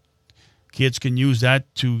some kids can use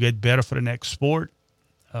that to get better for the next sport.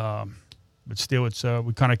 But still, it's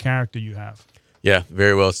what kind of character you have. Yeah,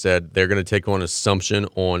 very well said. They're going to take on Assumption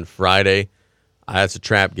on Friday. That's a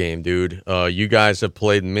trap game, dude. You guys have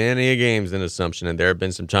played many games in Assumption, and there have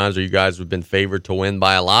been some times where you guys have been favored to win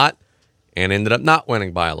by a lot and ended up not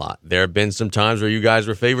winning by a lot. There have been some times where you guys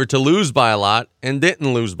were favored to lose by a lot and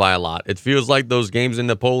didn't lose by a lot. It feels like those games in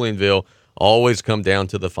Napoleonville always come down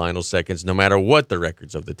to the final seconds, no matter what the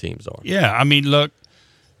records of the teams are. Yeah, I mean, look,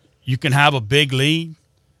 you can have a big lead,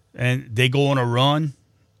 and they go on a run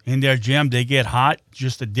in their gym. They get hot,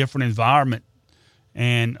 just a different environment.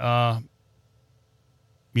 And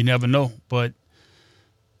you never know. But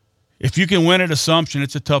if you can win at Assumption,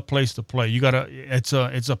 it's a tough place to play. It's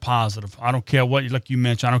a positive. I don't care what, like you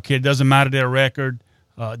mentioned, I don't care. It doesn't matter their record.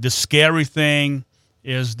 The scary thing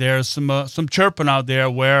is there's some chirping out there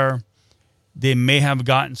where they may have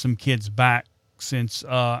gotten some kids back since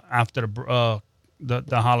after the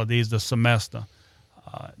holidays, the semester,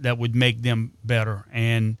 that would make them better.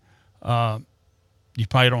 And you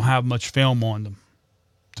probably don't have much film on them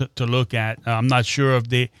to look at. I'm not sure if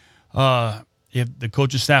the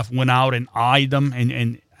coaching staff went out and eyed them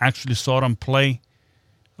and actually saw them play.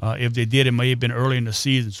 If they did, it may have been early in the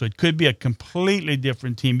season. So it could be a completely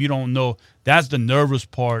different team. You don't know. That's the nervous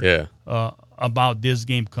part about this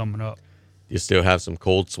game coming up. You still have some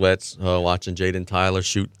cold sweats watching Jaden Tyler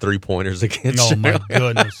shoot three-pointers against you. Oh, my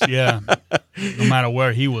goodness, yeah. No matter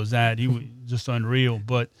where he was at, he was just unreal.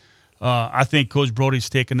 But I think Coach Brody's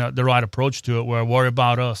taking the right approach to it, where worry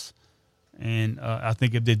about us. And I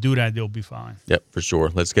think if they do that, they'll be fine. Yep, for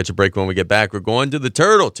sure. Let's catch a break when we get back. We're going to the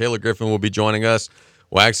Turtle. Taylor Griffin will be joining us.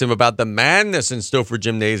 We'll ask him about the madness in Stouffer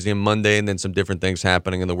Gymnasium Monday and then some different things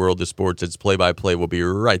happening in the world of sports. It's play-by-play. We'll be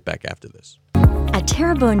right back after this. At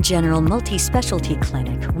Terrebonne General Multi-Specialty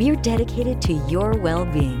Clinic, we're dedicated to your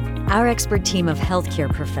well-being. Our expert team of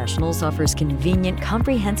healthcare professionals offers convenient,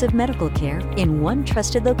 comprehensive medical care in one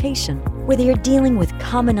trusted location. Whether you're dealing with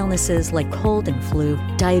common illnesses like cold and flu,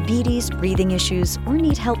 diabetes, breathing issues, or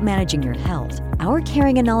need help managing your health, our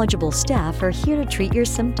caring and knowledgeable staff are here to treat your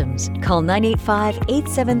symptoms. Call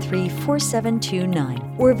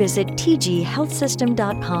 985-873-4729 or visit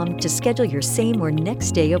tghealthsystem.com to schedule your same or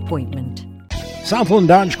next day appointment. Southland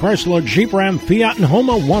Dodge Chrysler Jeep Ram Fiat and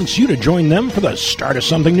Homa wants you to join them for the Start of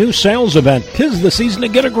Something New sales event. 'Tis the season to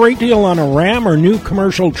get a great deal on a Ram or new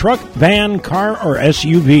commercial truck, van, car, or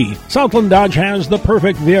SUV. Southland Dodge has the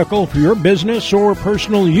perfect vehicle for your business or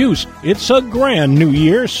personal use. It's a grand new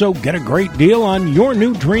year, so get a great deal on your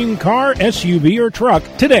new dream car, SUV, or truck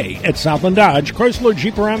today at Southland Dodge Chrysler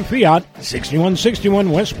Jeep Ram Fiat, 6161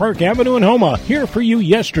 West Park Avenue in Homa. Here for you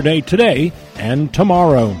yesterday, today, and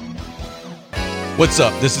tomorrow. What's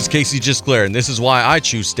up? This is Casey Gisclair, and this is why I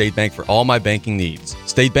choose State Bank for all my banking needs.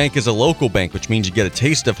 State Bank is a local bank, which means you get a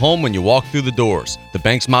taste of home when you walk through the doors. The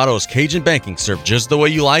bank's motto is Cajun Banking, served just the way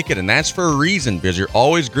you like it, and that's for a reason, because you're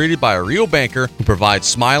always greeted by a real banker who provides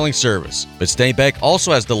smiling service. But State Bank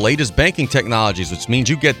also has the latest banking technologies, which means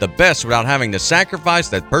you get the best without having to sacrifice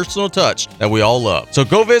that personal touch that we all love. So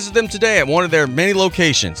go visit them today at one of their many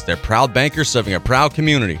locations. They're proud bankers serving a proud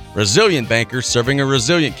community. Resilient bankers serving a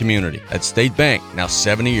resilient community. That's State Bank, now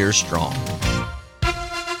 70 years strong.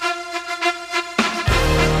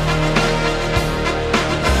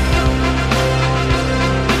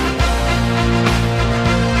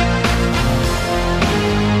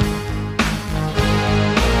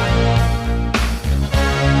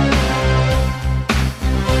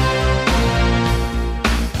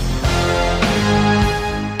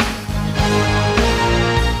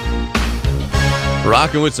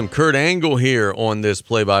 Rocking with some Kurt Angle here on this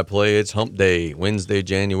play-by-play. It's Hump Day, Wednesday,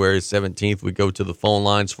 January 17th. We go to the phone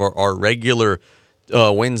lines for our regular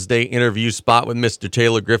Wednesday interview spot with Mr.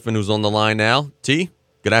 Taylor Griffin, who's on the line now. T,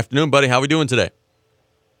 good afternoon, buddy. How we doing today?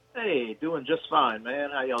 Hey, doing just fine, man.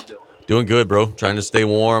 How y'all doing? Doing good, bro. Trying to stay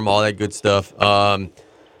warm, all that good stuff.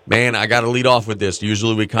 Man, I got to lead off with this.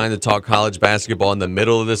 Usually we kind of talk college basketball in the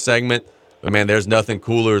middle of this segment. But, man, there's nothing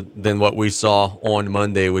cooler than what we saw on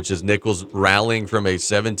Monday, which is Nichols rallying from a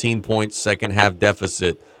 17-point second-half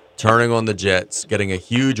deficit, turning on the Jets, getting a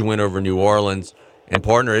huge win over New Orleans. And,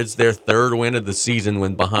 partner, it's their third win of the season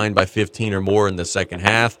when behind by 15 or more in the second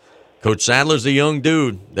half. Coach Sadler's a young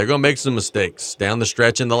dude. They're going to make some mistakes. Down the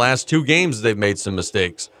stretch in the last 2 games, they've made some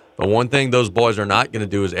mistakes. But one thing those boys are not going to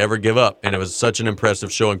do is ever give up. And it was such an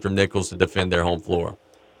impressive showing from Nichols to defend their home floor.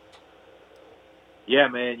 Yeah,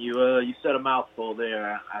 man, you said a mouthful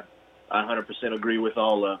there. I 100% agree with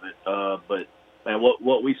all of it. But man,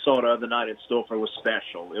 what we saw the other night at Stouffer was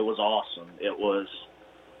special. It was awesome. It was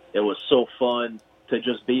so fun to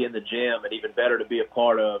just be in the gym, and even better to be a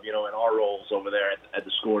part of, in our roles over there at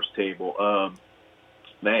the scores table.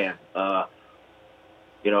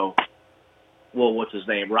 What's his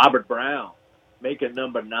name? Robert Brown making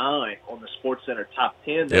number 9 on the SportsCenter top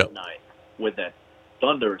 10 that night with that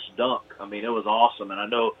thunderous dunk. I mean, it was awesome. And I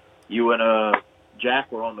know you and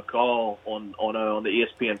Jack were on the call on the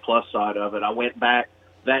ESPN Plus side of it. I went back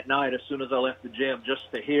that night as soon as I left the gym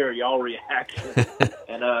just to hear y'all reaction.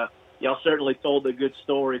 And y'all certainly told a good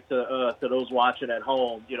story to those watching at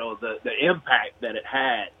home. The impact that it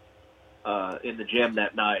had in the gym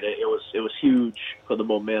that night. It was huge for the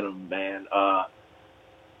momentum, man.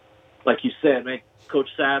 Like you said, man, Coach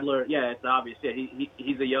Sadler, it's obvious. Yeah,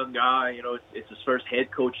 he's a young guy. It's his first head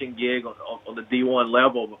coaching gig on the D1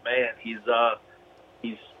 level. But man, he's got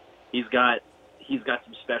some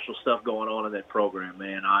special stuff going on in that program,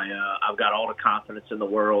 man. I've got all the confidence in the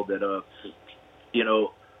world that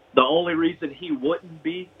the only reason he wouldn't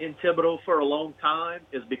be in Thibodeau for a long time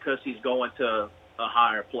is because he's going to a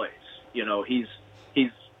higher place.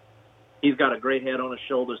 He's got a great head on his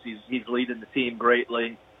shoulders. He's leading the team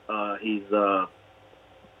greatly. He's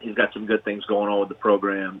got some good things going on with the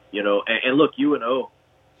program, and look, UNO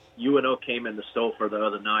came in the Stouffer the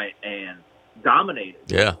other night and dominated.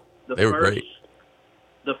 Yeah, they were great.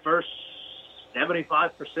 The first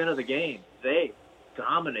 75% of the game, they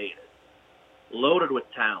dominated. Loaded with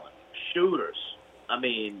talent, shooters. I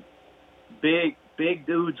mean, big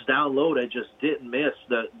dudes down low that just didn't miss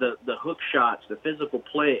the hook shots, the physical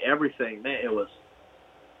play, everything. Man, it was.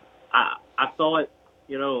 I thought,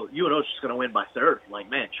 UNO's just going to win by 30. Like,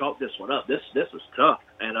 man, chalk this one up. This was tough,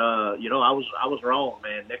 and I was wrong,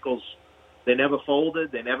 man. Nichols, they never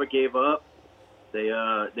folded, they never gave up. They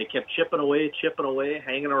kept chipping away,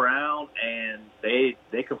 hanging around, and they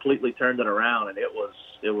completely turned it around. And it was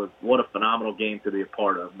what a phenomenal game to be a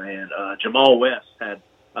part of, man. Jamal West had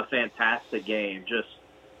a fantastic game.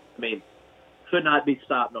 Could not be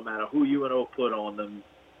stopped no matter who UNO put on him.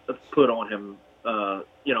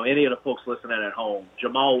 Any of the folks listening at home,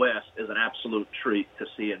 Jamal West is an absolute treat to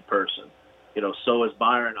see in person. So is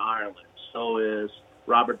Byron Ireland. So is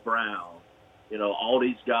Robert Brown. All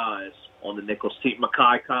these guys on the Nichols team.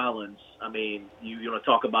 Makai Collins. I mean, you want to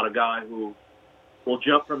talk about a guy who will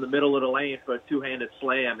jump from the middle of the lane for a two-handed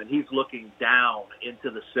slam, and he's looking down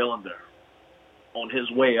into the cylinder on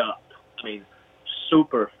his way up. I mean,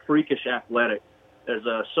 super freakish athletic. There's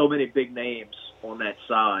so many big names on that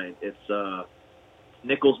side. It's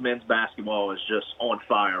Nichols men's basketball is just on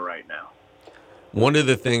fire right now. One of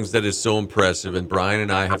the things that is so impressive, and Brian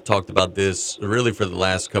and I have talked about this really for the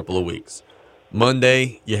last couple of weeks.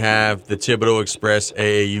 Monday, you have the Thibodeau Express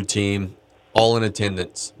AAU team all in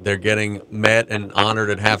attendance. They're getting met and honored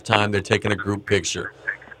at halftime. They're taking a group picture.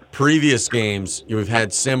 Previous games, you've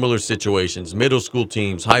had similar situations. Middle school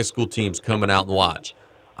teams, high school teams coming out and watch.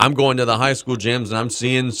 I'm going to the high school gyms, and I'm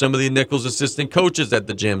seeing some of the Nichols assistant coaches at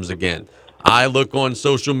the gyms again. I look on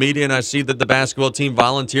social media, and I see that the basketball team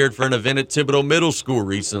volunteered for an event at Thibodeau Middle School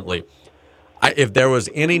recently. If there was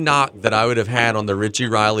any knock that I would have had on the Richie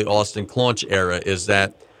Riley, Austin Claunch era, is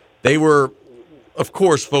that they were, of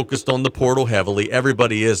course, focused on the portal heavily.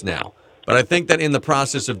 Everybody is now. But I think that in the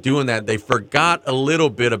process of doing that, they forgot a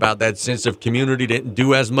little bit about that sense of community, didn't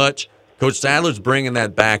do as much. Coach Sadler's bringing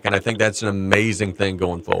that back, and I think that's an amazing thing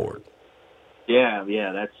going forward. Yeah,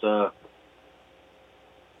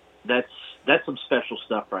 that's some special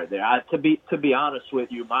stuff right there. To be honest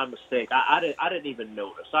with you, my mistake. I didn't even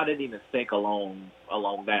notice. I didn't even think along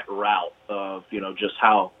that route of just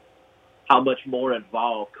how much more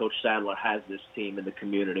involved Coach Sadler has this team in the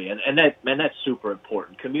community, and that's super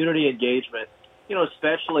important. Community engagement,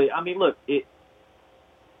 especially. I mean, look,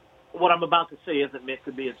 what I'm about to say isn't meant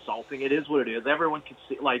to be insulting. It is what it is. Everyone can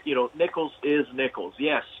see. Nichols is Nichols.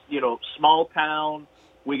 Yes, small town.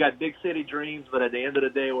 We got big city dreams, but at the end of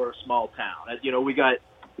the day, we're a small town. We got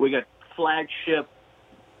flagship,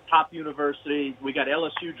 top university. We got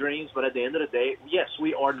LSU dreams, but at the end of the day, yes,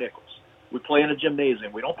 we are Nichols. We play in a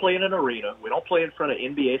gymnasium. We don't play in an arena. We don't play in front of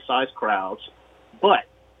NBA-sized crowds. But,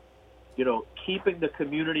 keeping the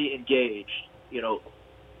community engaged,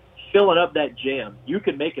 filling up that gym, you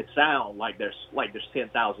can make it sound like there's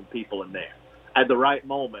 10,000 people in there. At the right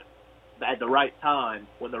moment, at the right time,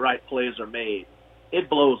 when the right plays are made, it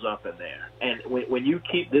blows up in there. And when you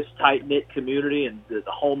keep this tight-knit community and the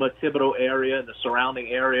Houma, Thibodaux area and the surrounding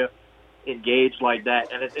area engaged like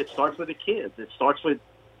that, and it starts with the kids. It starts with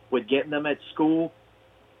getting them at school,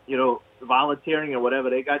 volunteering or whatever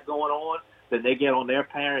they got going on. Then they get on their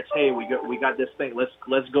parents. Hey, we got this thing.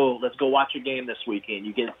 Let's go watch a game this weekend.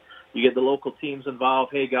 You get the local teams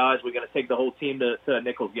involved. Hey guys, we're gonna take the whole team to a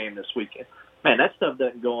Nichols game this weekend. Man, that stuff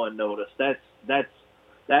doesn't go unnoticed.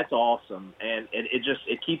 That's awesome, and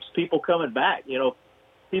it keeps people coming back.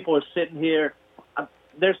 People are sitting here.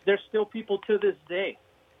 There's still people to this day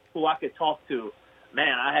who I could talk to.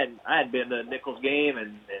 Man, I hadn't been to a Nichols game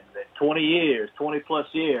in 20 plus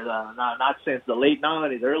years. Not since the late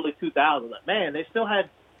 '90s, early 2000s. Man, they still had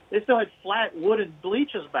flat wooden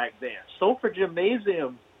bleachers back then. Sofer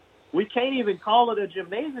Gymnasium, we can't even call it a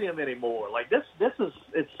gymnasium anymore. Like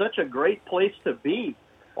it's such a great place to be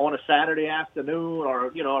on a Saturday afternoon or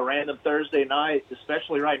a random Thursday night,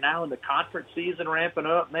 especially right now in the conference season ramping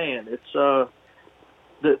up. Man, it's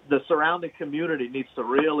the surrounding community needs to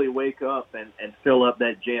really wake up and fill up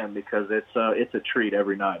that gym because it's a treat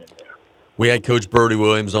every night in there. We had Coach Brody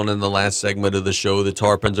Williams on in the last segment of the show. The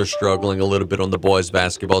Tarpons are struggling a little bit on the boys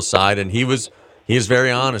basketball side, and he is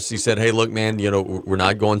very honest. He said, hey, look, man, we're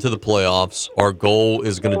not going to the playoffs. Our goal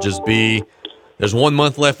is going to just be, there's 1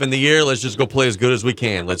 month left in the year. Let's just go play as good as we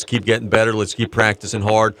can. Let's keep getting better. Let's keep practicing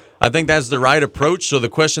hard. I think that's the right approach. So the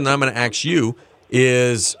question that I'm going to ask you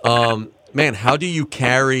is, man, how do you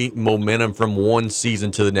carry momentum from one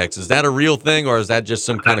season to the next? Is that a real thing, or is that just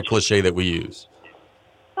some kind of cliche that we use?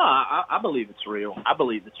 No, I believe it's real. I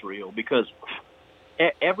believe it's real because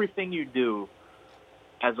everything you do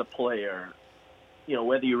as a player,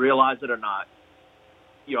 whether you realize it or not,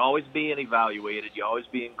 you're always being evaluated. You're always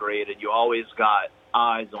being graded. You always got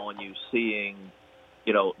eyes on you seeing,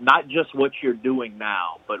 not just what you're doing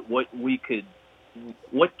now, but what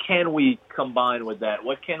can we combine with that?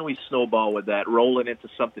 What can we snowball with that, roll it into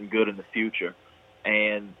something good in the future?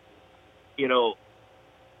 And,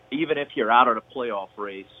 even if you're out of the playoff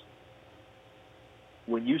race,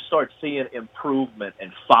 when you start seeing improvement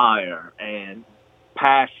and fire and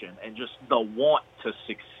passion and just the want to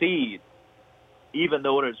succeed, even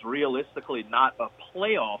though there's realistically not a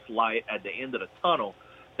playoff light at the end of the tunnel,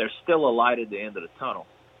 there's still a light at the end of the tunnel.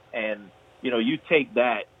 And, you take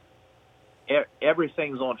that,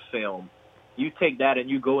 everything's on film. You take that and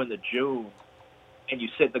you go into June and you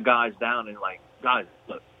sit the guys down and guys,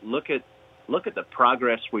 look at the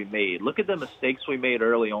progress we made. Look at the mistakes we made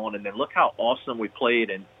early on, and then look how awesome we played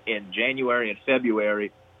in January and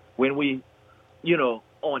February when we,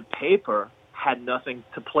 on paper had nothing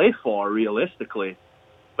to play for realistically.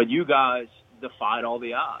 But you guys defied all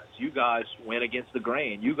the odds. You guys went against the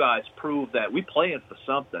grain. You guys proved that we playing for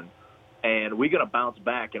something. And we're going to bounce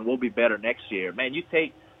back, and we'll be better next year. Man, you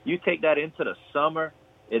take that into the summer,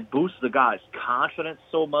 it boosts the guys' confidence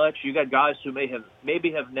so much. You got guys who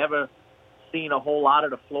maybe have never seen a whole lot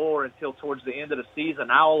of the floor until towards the end of the season.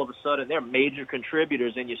 Now all of a sudden they're major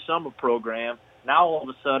contributors in your summer program. Now all of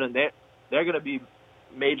a sudden they're going to be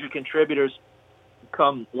major contributors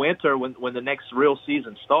come winter when the next real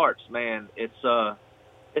season starts. Man,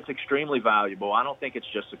 it's extremely valuable. I don't think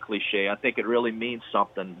it's just a cliche. I think it really means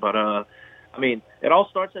something. But, it all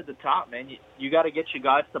starts at the top, man. You got to get your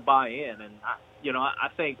guys to buy in. And, I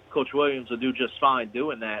think Coach Williams will do just fine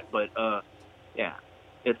doing that. But,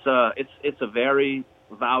 it's a very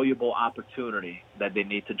valuable opportunity that they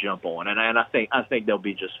need to jump on. And I think they'll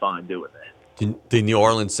be just fine doing that. The New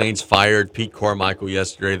Orleans Saints fired Pete Carmichael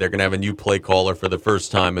yesterday. They're going to have a new play caller for the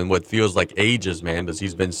first time in what feels like ages, man, because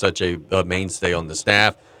he's been such a mainstay on the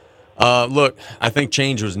staff. Look, I think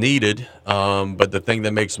change was needed, but the thing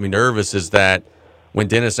that makes me nervous is that when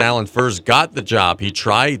Dennis Allen first got the job, he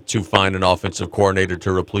tried to find an offensive coordinator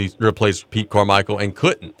to replace Pete Carmichael and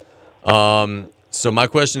couldn't. So my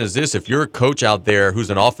question is this: if you're a coach out there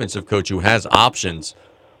who's an offensive coach who has options,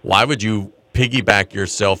 why would you piggyback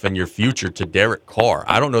yourself and your future to Derek Carr?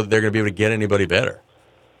 I don't know that they're going to be able to get anybody better.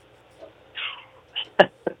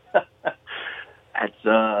 That's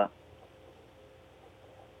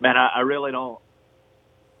man, I really don't.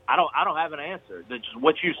 I don't have an answer.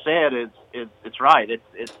 What you said is it's right.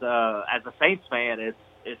 It's as a Saints fan,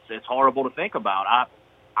 it's horrible to think about.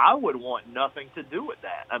 I would want nothing to do with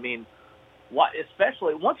that. I mean,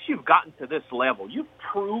 especially once you've gotten to this level, you've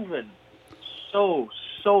proven so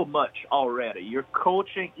so much already. You're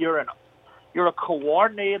coaching. You're a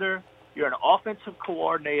coordinator. You're an offensive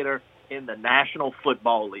coordinator in the National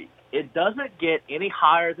Football League. It doesn't get any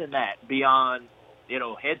higher than that beyond,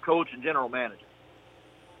 head coach and general manager.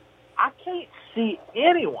 I can't see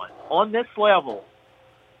anyone on this level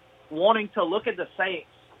wanting to look at the Saints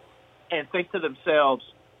and think to themselves,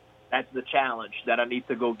 that's the challenge that I need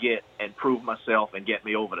to go get and prove myself and get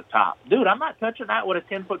me over the top. Dude, I'm not touching that with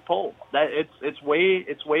a 10-foot pole. It's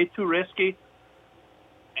way too risky.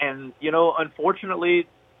 And, unfortunately,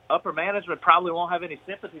 upper management probably won't have any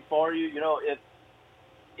sympathy for you.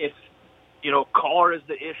 If Carr is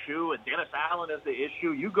the issue and Dennis Allen is the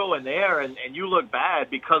issue, you go in there and you look bad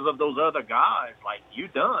because of those other guys. Like, you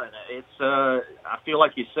done. I feel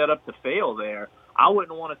like you set up to fail there. I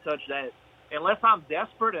wouldn't want to touch that. Unless I'm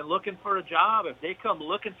desperate and looking for a job, if they come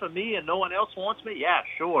looking for me and no one else wants me, yeah,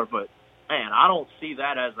 sure. But, man, I don't see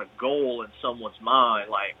that as a goal in someone's mind.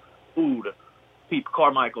 Like, ooh, Pete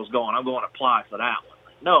Carmichael's going, I'm going to apply for that one.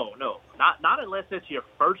 No, not unless it's your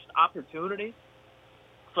first opportunity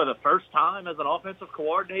for the first time as an offensive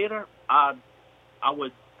coordinator. I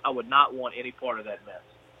would not want any part of that mess.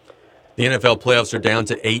 The NFL playoffs are down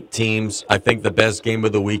to 8 teams. I think the best game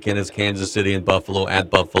of the weekend is Kansas City and Buffalo at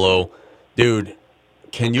Buffalo. Dude,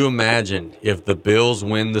 can you imagine if the Bills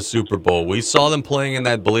win the Super Bowl? We saw them playing in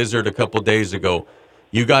that blizzard a couple days ago.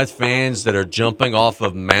 You got fans that are jumping off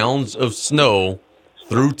of mounds of snow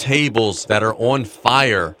through tables that are on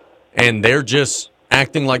fire, and they're just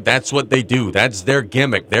acting like that's what they do. That's their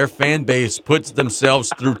gimmick. Their fan base puts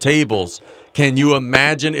themselves through tables. Can you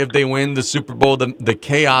imagine if they win the Super Bowl, the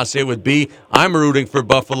chaos it would be? I'm rooting for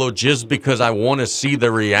Buffalo just because I want to see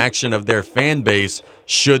the reaction of their fan base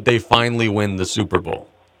should they finally win the Super Bowl.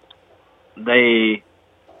 They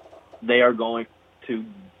are going to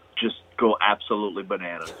just go absolutely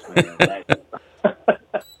bananas, man.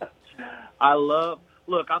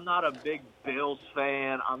 Look, I'm not a big Bills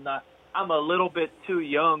fan. I'm a little bit too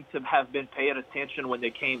young to have been paying attention when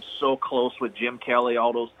they came so close with Jim Kelly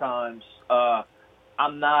all those times. I've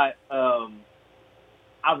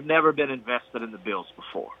never been invested in the Bills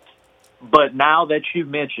before. But now that you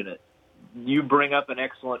mention it, you bring up an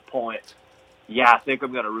excellent point. Yeah, I think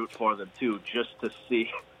I'm going to root for them too, just to see,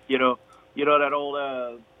 you know that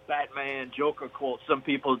old Batman Joker quote. Some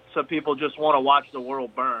people just want to watch the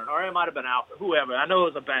world burn, or it might have been Alfred, whoever. I know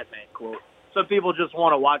it was a Batman quote. Some people just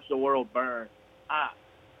want to watch the world burn. I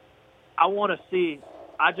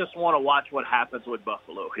just want to watch what happens with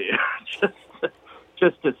Buffalo here,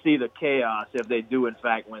 just to see the chaos if they do in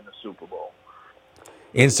fact win the Super Bowl.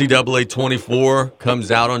 NCAA 24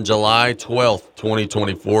 comes out on July 12th,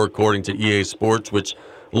 2024, according to EA Sports, which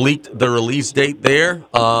leaked the release date there.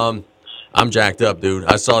 I'm jacked up, dude.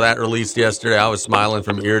 I saw that released yesterday. I was smiling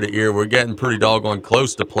from ear to ear. We're getting pretty doggone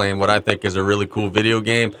close to playing what I think is a really cool video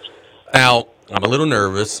game. Now, I'm a little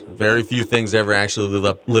nervous. Very few things ever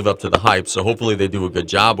actually live up to the hype, so hopefully they do a good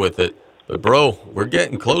job with it. But, bro, we're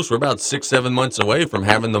getting close. We're about 6-7 months away from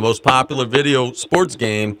having the most popular video sports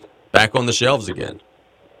game back on the shelves again.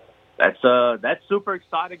 That's super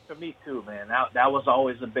exciting for me too, man. That was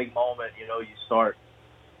always a big moment. You start,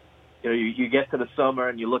 you get to the summer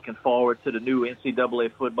and you're looking forward to the new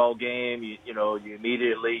NCAA football game. You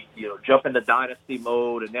immediately jump into dynasty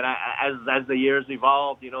mode, and then as the years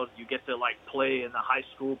evolve, you get to like play in the high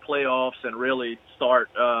school playoffs and really start,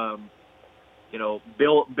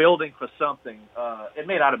 building for something. It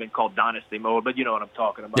may not have been called dynasty mode, but you know what I'm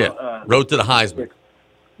talking about. Yeah, road to the Heisman.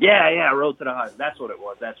 Yeah, road to the Heisman. That's what it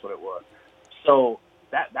was. So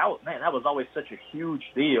that was always such a huge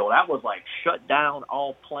deal. That was like shut down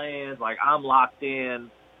all plans. Like, I'm locked in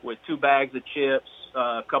with 2 bags of chips,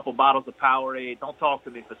 a couple bottles of Powerade. Don't talk to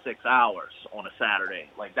me for 6 hours on a Saturday.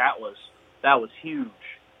 Like, that was huge.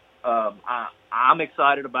 I'm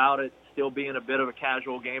excited about it. Still being a bit of a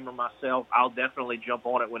casual gamer myself, I'll definitely jump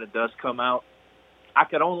on it when it does come out. I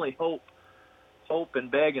could only hope and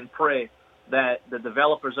beg and pray that the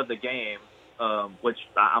developers of the game, which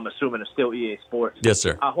I'm assuming is still EA Sports. Yes,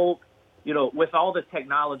 sir. I hope, with all the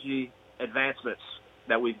technology advancements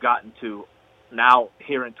that we've gotten to now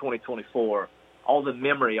here in 2024, all the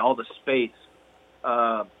memory, all the space,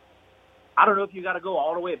 I don't know if you got to go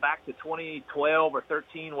all the way back to 2012 or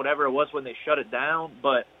 13, whatever it was when they shut it down,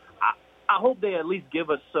 but I hope they at least give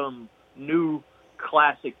us some new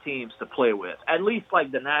classic teams to play with, at least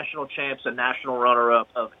like the national champs and national runner-up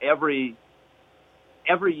of every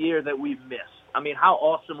year that we've missed. I mean, how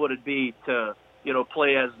awesome would it be to,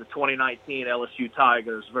 play as the 2019 LSU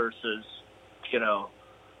Tigers versus,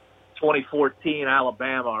 2014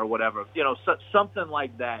 Alabama or whatever, something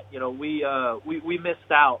like that. We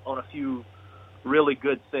missed out on a few really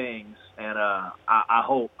good things, and I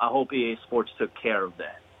hope EA Sports took care of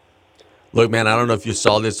that. Look, man, I don't know if you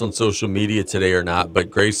saw this on social media today or not, but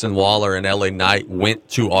Grayson Waller and LA Knight went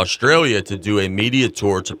to Australia to do a media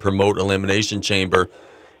tour to promote Elimination Chamber,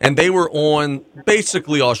 and they were on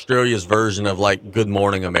basically Australia's version of like Good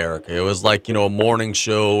Morning America. It was like, a morning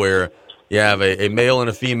show where you have a male and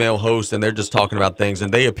a female host, and they're just talking about things,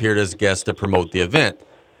 and they appeared as guests to promote the event.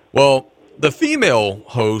 Well, the female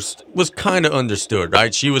host was kind of understood,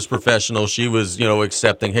 right? She was professional. She was,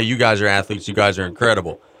 accepting, hey, you guys are athletes. You guys are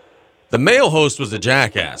incredible. The male host was a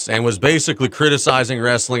jackass and was basically criticizing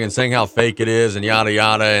wrestling and saying how fake it is and yada,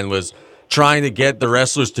 yada, and was trying to get the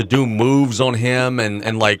wrestlers to do moves on him.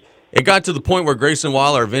 And like, it got to the point where Grayson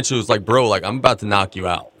Waller eventually was like, bro, like, I'm about to knock you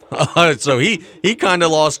out. So he kind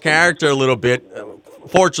of lost character a little bit.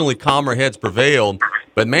 Fortunately, calmer heads prevailed.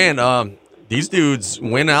 But, man, these dudes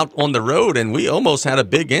went out on the road, and we almost had a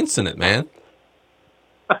big incident, man.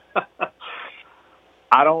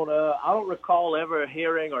 I don't recall ever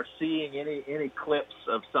hearing or seeing any clips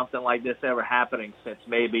of something like this ever happening since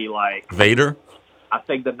maybe like Vader. I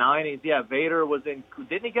think the 90s. Yeah, Vader was in.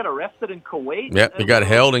 Didn't he get arrested in Kuwait? Yep, he got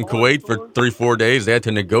held in Kuwait for 3-4 days. They had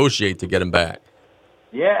to negotiate to get him back.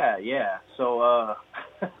 Yeah. So,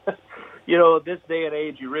 this day and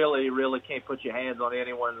age, you really can't put your hands on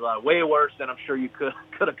anyone. Way worse than I'm sure you could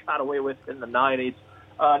have got away with in the 90s.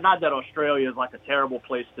 Not that Australia is like a terrible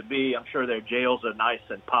place to be. I'm sure their jails are nice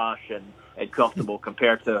and posh and comfortable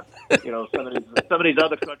compared to, some of these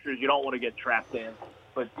other countries you don't want to get trapped in.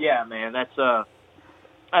 But yeah, man, that's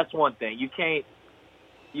one thing. You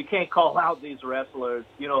can't call out these wrestlers.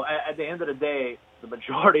 At the end of the day, the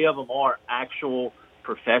majority of them are actual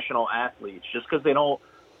professional athletes. Just because they don't,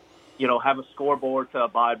 have a scoreboard to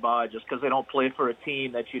abide by, just because they don't play for a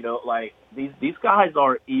team that like these guys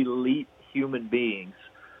are elite human beings.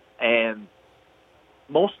 And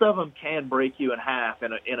most of them can break you in half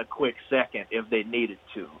in a quick second if they needed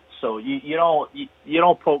to. So you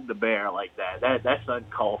don't poke the bear like that. That's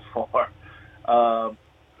uncalled for.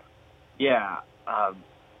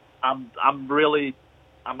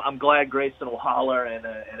 I'm glad Grayson Waller and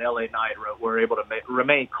LA Knight were able to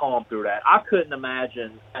remain calm through that. I couldn't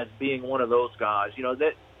imagine as being one of those guys.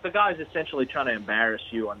 That the guy's essentially trying to embarrass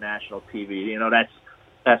you on national TV.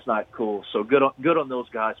 That's not cool. So good on those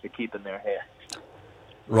guys for keeping their head.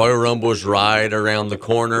 Royal Rumble is right around the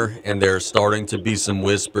corner, and there's starting to be some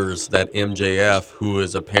whispers that MJF, who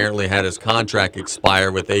has apparently had his contract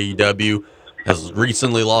expire with AEW, has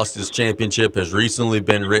recently lost his championship, has recently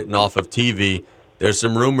been written off of TV. There's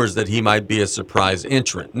some rumors that he might be a surprise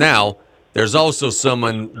entrant. Now, there's also some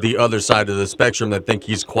on the other side of the spectrum that think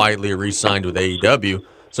he's quietly re-signed with AEW.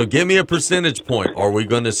 So give me a percentage point. Are we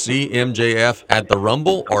going to see MJF at the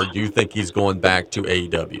Rumble, or do you think he's going back to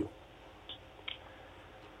AEW?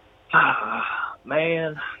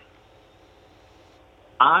 Man,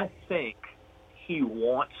 I think he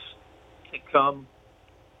wants to come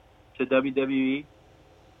to WWE.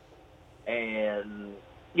 And,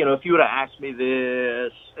 if you would have asked me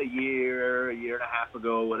this a year and a half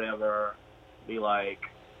ago, whatever, be like,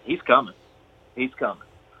 he's coming. He's coming.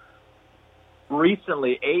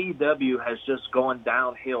 Recently, AEW has just gone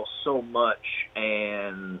downhill so much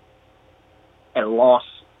and lost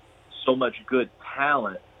so much good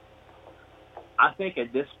talent. I think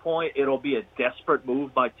at this point it'll be a desperate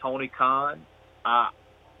move by Tony Khan.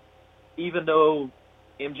 Even though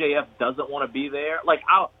MJF doesn't want to be there, like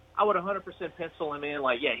I would 100% pencil him in.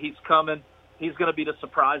 Like, yeah, he's coming. He's going to be the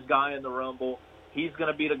surprise guy in the Rumble. He's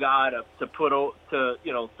going to be the guy to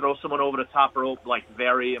throw someone over the top rope, like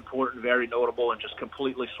very important, very notable, and just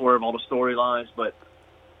completely swerve all the storylines. But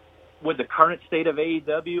with the current state of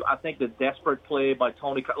AEW, I think the desperate play by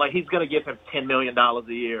Tony, like he's going to give him $10 million a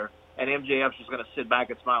year, and MJF's just going to sit back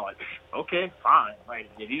and smile like, okay, fine. Like,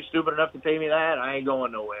 if you're stupid enough to pay me that, I ain't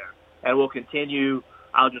going nowhere. And we'll continue.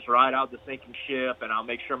 I'll just ride out the sinking ship, and I'll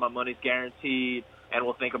make sure my money's guaranteed, and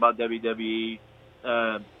we'll think about WWE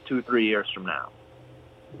 2-3 years from now.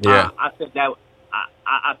 Yeah, I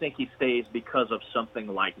think he stays because of something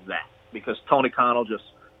like that. Because Tony Khan will just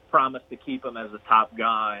promise to keep him as the top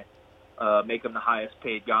guy, make him the highest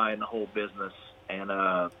paid guy in the whole business, and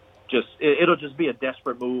it'll just be a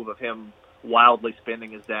desperate move of him wildly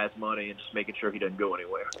spending his dad's money and just making sure he doesn't go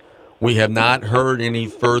anywhere. We have not heard any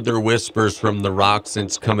further whispers from The Rock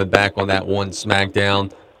since coming back on that one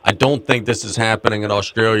SmackDown. I don't think this is happening in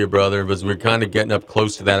Australia, brother, because we're kind of getting up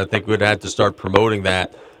close to that. I think we'd have to start promoting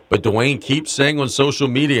that. But Dwayne keeps saying on social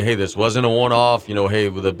media, hey, this wasn't a one-off. Hey,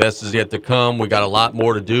 the best is yet to come. We got a lot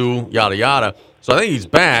more to do, yada, yada. So I think he's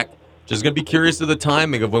back. Just going to be curious of the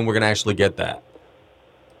timing of when we're going to actually get that.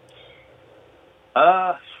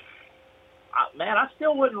 Man, I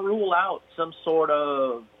still wouldn't rule out some sort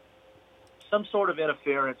of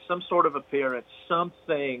interference, some sort of appearance,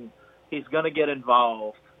 something. He's going to get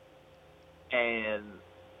involved and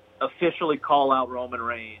officially call out Roman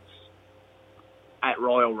Reigns at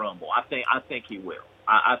Royal Rumble. I think he will.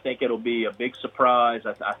 I think it'll be a big surprise.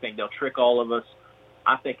 I think they'll trick all of us.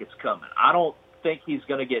 I think it's coming. I don't think he's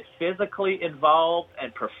going to get physically involved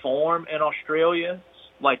and perform in Australia,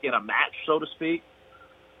 like in a match, so to speak.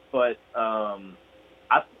 But I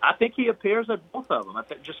think he appears at both of them. I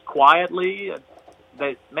think just quietly.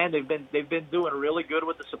 They've been doing really good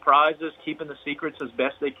with the surprises, keeping the secrets as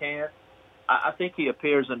best they can. I think he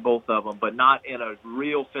appears in both of them, but not in a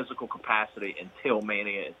real physical capacity until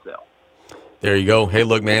Mania itself. There you go. Hey,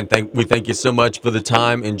 look, man, we thank you so much for the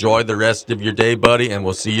time. Enjoy the rest of your day, buddy, and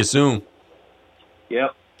we'll see you soon.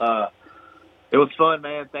 Yep. It was fun,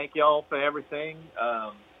 man. Thank you all for everything.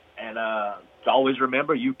 And always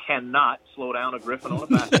remember, you cannot slow down a Griffin on a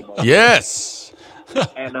basketball. Yes.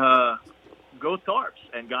 And go Tarps,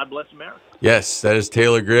 and God bless America. Yes, that is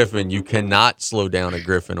Taylor Griffin. You cannot slow down a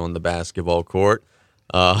Griffin on the basketball court.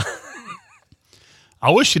 I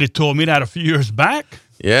wish you'd have told me that a few years back.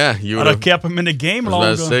 Yeah, you would have kept him in the game longer.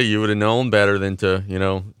 I was about to say, you would have known better than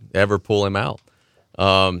to, ever pull him out.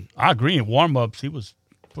 I agree. In warm-ups, he was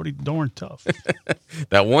pretty darn tough.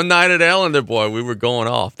 That one night at Ellender, boy, we were going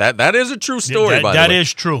off. That is a true story, by the way. That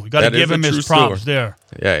is true. You got to give him his props there.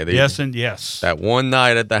 Yeah. Yes and yes. That one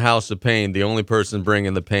night at the House of Pain, the only person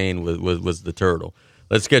bringing the pain was the Turtle.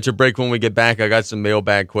 Let's catch a break. When we get back, I got some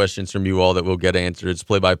mailbag questions from you all that we'll get answered. It's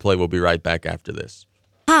play-by-play. We'll be right back after this.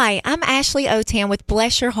 Hi, I'm Ashley Otan with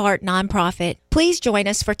Bless Your Heart Nonprofit. Please join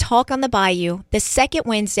us for Talk on the Bayou, the second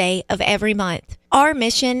Wednesday of every month. Our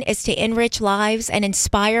mission is to enrich lives and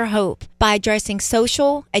inspire hope by addressing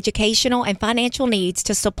social, educational, and financial needs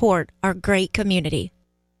to support our great community.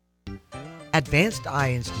 Advanced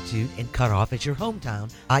Eye Institute in Cutoff is your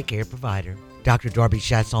hometown eye care provider. Dr. Darby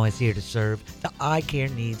Chasson is here to serve the eye care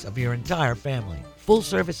needs of your entire family.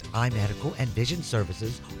 Full-service eye medical and vision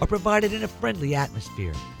services are provided in a friendly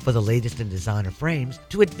atmosphere. For the latest in designer frames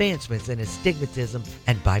to advancements in astigmatism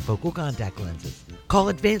and bifocal contact lenses. Call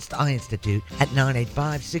Advanced Eye Institute at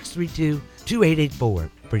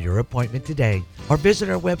 985-632-2884 for your appointment today, or visit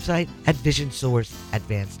our website at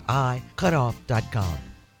visionsourceadvancedeyecutoff.com.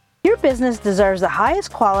 Your business deserves the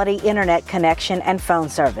highest quality internet connection and phone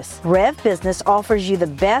service. Rev Business offers you the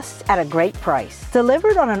best at a great price.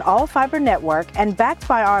 Delivered on an all-fiber network and backed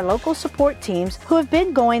by our local support teams who have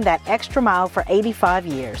been going that extra mile for 85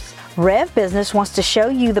 years. Rev Business wants to show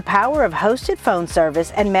you the power of hosted phone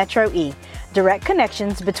service and Metro E, direct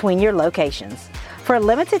connections between your locations. For a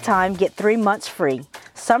limited time, get 3 months free.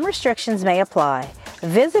 Some restrictions may apply.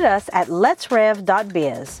 Visit us at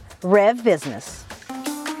letsrev.biz. Rev Business.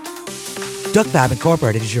 DuckFab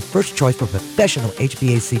Incorporated is your first choice for professional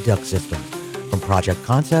HVAC duct systems. From project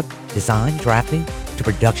concept, design, drafting, to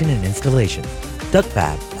production and installation.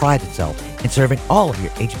 DuckFab prides itself in serving all of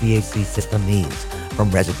your HVAC system needs,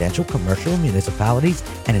 from residential, commercial, municipalities,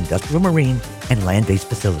 and industrial, marine, and land-based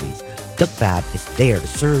facilities. DuckFab is there to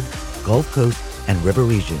serve the Gulf Coast and River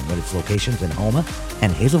region with its locations in Houma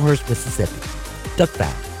and Hazelhurst, Mississippi.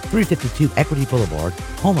 DuckFab, 352 Equity Boulevard,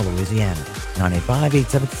 Houma, Louisiana.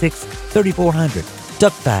 985-876-3400.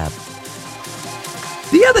 DuckFab.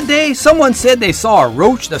 The other day, someone said they saw a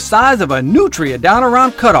roach the size of a nutria down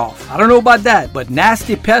around Cutoff. I don't know about that, but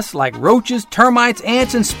nasty pests like roaches, termites,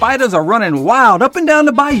 ants, and spiders are running wild up and down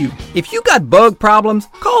the bayou. If you got bug problems,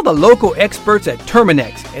 call the local experts at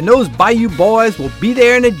Terminex, and those bayou boys will be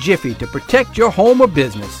there in a jiffy to protect your home or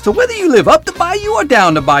business. So whether you live up the bayou or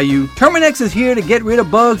down the bayou, Terminex is here to get rid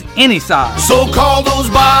of bugs any size. So call those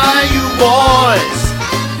bayou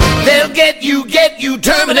boys. They'll get you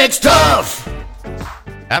Terminex tough.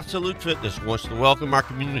 Absolute Fitness wants to welcome our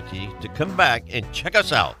community to come back and check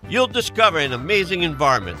us out. You'll discover an amazing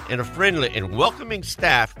environment and a friendly and welcoming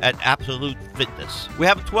staff at Absolute Fitness. We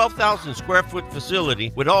have a 12,000 square foot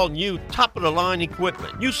facility with all new top-of-the-line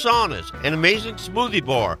equipment, new saunas, an amazing smoothie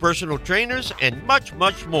bar, personal trainers, and much,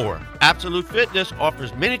 much more. Absolute Fitness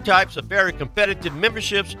offers many types of very competitive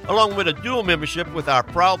memberships, along with a dual membership with our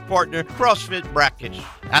proud partner, CrossFit Brackish.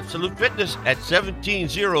 Absolute Fitness at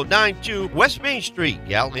 17092 West Main Street,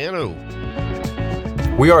 Galliano.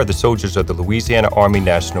 We are the soldiers of the Louisiana Army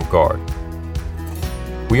National Guard.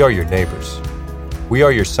 We are your neighbors. We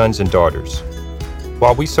are your sons and daughters.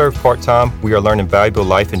 While we serve part-time, we are learning valuable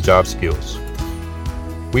life and job skills.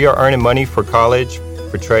 We are earning money for college,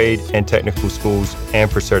 for trade and technical schools, and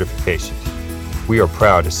for certifications. We are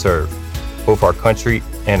proud to serve both our country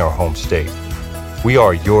and our home state. We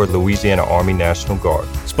are your Louisiana Army National Guard.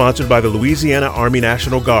 Sponsored by the Louisiana Army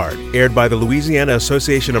National Guard. Aired by the Louisiana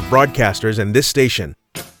Association of Broadcasters and this station.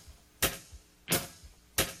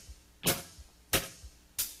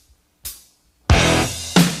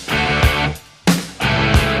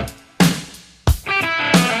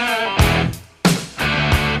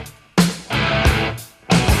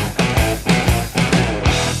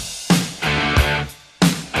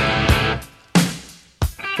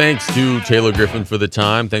 Thanks to Taylor Griffin for the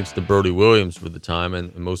time. Thanks to Brody Williams for the time.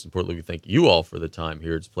 And most importantly, we thank you all for the time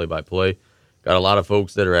here. It's play-by-play. Got a lot of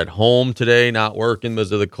folks that are at home today, not working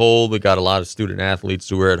because of the cold. We got a lot of student athletes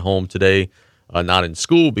who are at home today, not in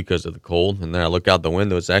school because of the cold. And then I look out the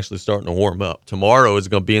window, it's actually starting to warm up. Tomorrow is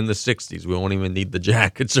going to be in the 60s. We won't even need the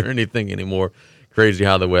jackets or anything anymore. Crazy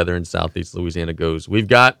how the weather in Southeast Louisiana goes. We've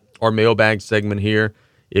got our mailbag segment here.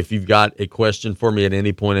 If you've got a question for me at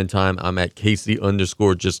any point in time, I'm at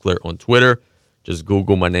Casey_Gisclair on Twitter. Just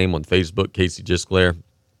Google my name on Facebook, Casey Gisclair.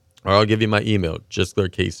 Or I'll give you my email,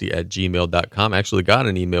 gisclaircasey@gmail.com. I actually got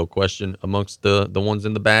an email question amongst the ones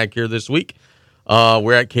in the bag here this week.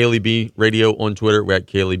 We're at KLEB Radio on Twitter. We're at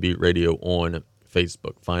KLEB Radio on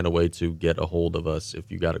Facebook. Find a way to get a hold of us if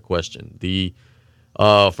you got a question. The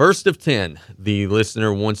first of 10, the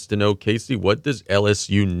listener wants to know, Casey, what does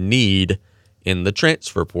LSU need in the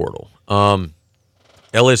transfer portal?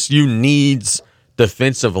 LSU needs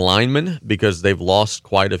defensive linemen because they've lost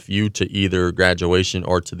quite a few to either graduation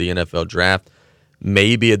or to the NFL draft.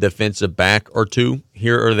 Maybe a defensive back or two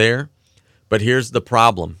here or there. But here's the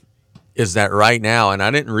problem, is that right now, and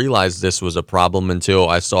I didn't realize this was a problem until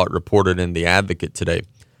I saw it reported in The Advocate today,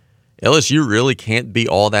 LSU really can't be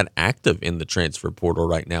all that active in the transfer portal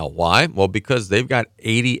right now. Why? Well, because they've got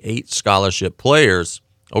 88 scholarship players.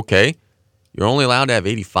 Okay, you're only allowed to have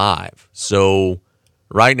 85. So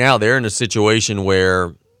right now they're in a situation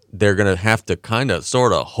where they're going to have to kind of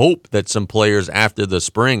sort of hope that some players after the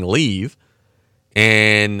spring leave.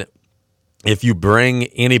 And if you bring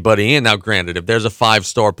anybody in, now granted, if there's a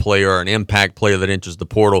 5-star player or an impact player that enters the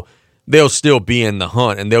portal, they'll still be in the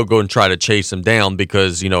hunt and they'll go and try to chase them down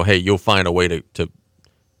because, hey, you'll find a way to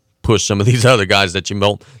push some of these other guys that you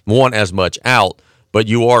don't want as much out. But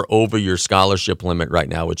you are over your scholarship limit right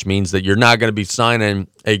now, which means that you're not going to be signing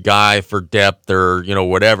a guy for depth or,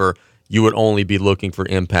 whatever. You would only be looking for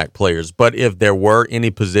impact players. But if there were any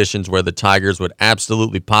positions where the Tigers would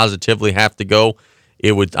absolutely positively have to go,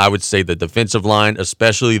 I would say the defensive line,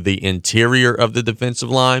 especially the interior of the defensive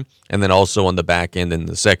line, and then also on the back end in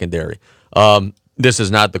the secondary. This is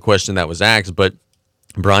not the question that was asked, but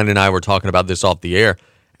Brian and I were talking about this off the air.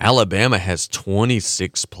 Alabama has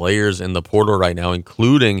 26 players in the portal right now,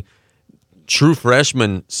 including true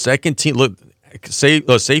freshman second team. Look,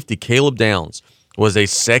 safety Caleb Downs was a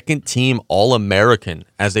second-team All-American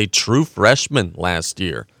as a true freshman last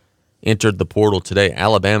year. Entered the portal today.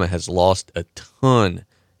 Alabama has lost a ton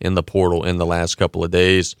in the portal in the last couple of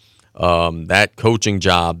days. That coaching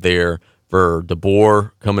job there for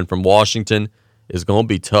DeBoer coming from Washington is going to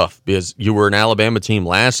be tough because you were an Alabama team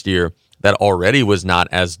last year that already was not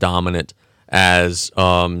as dominant as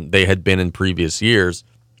they had been in previous years.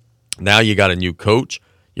 Now you got a new coach.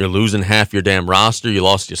 You're losing half your damn roster. You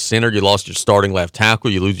lost your center. You lost your starting left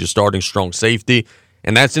tackle. You lose your starting strong safety.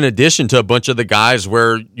 And that's in addition to a bunch of the guys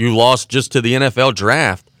where you lost just to the NFL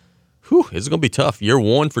draft. Whew, it's going to be tough. Year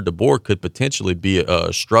one for DeBoer could potentially be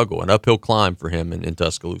a struggle, an uphill climb for him in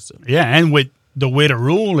Tuscaloosa. Yeah, and with the way the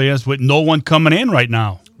rule is, with no one coming in right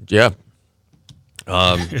now. Yeah.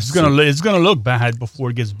 It's gonna look bad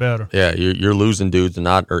before it gets better. Yeah, you're losing dudes and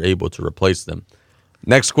not are able to replace them.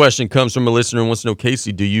 Next question comes from a listener who wants to know,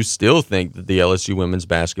 Casey, do you still think that the LSU women's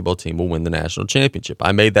basketball team will win the national championship?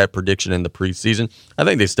 I made that prediction in the preseason. I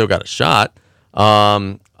think they still got a shot.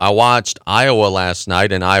 I watched Iowa last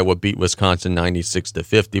night, and Iowa beat Wisconsin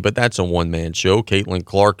 96-50, but that's a one-man show. Caitlin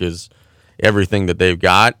Clark is everything that they've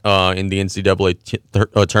got in the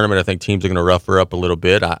NCAA tournament. I think teams are going to rough her up a little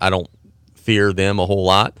bit. I don't fear them a whole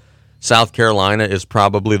lot. South Carolina is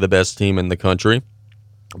probably the best team in the country.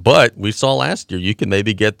 But we saw last year you can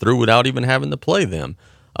maybe get through without even having to play them.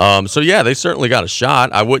 So, yeah, they certainly got a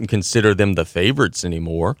shot. I wouldn't consider them the favorites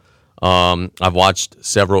anymore. I've watched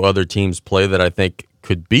several other teams play that I think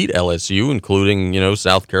could beat LSU, including,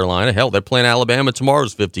 South Carolina. Hell, they're playing Alabama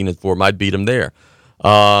tomorrow's 15-4. Might beat them there.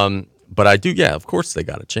 But I do, yeah, of course they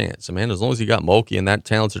got a chance. I mean, as long as you got Mulkey and that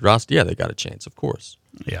talented roster, yeah, they got a chance, of course.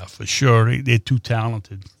 Yeah, for sure. They're too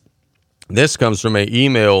talented. This comes from an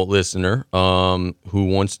email listener who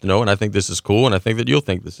wants to know, and I think this is cool, and I think that you'll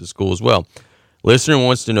think this is cool as well. Listener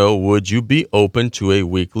wants to know, would you be open to a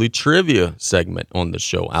weekly trivia segment on the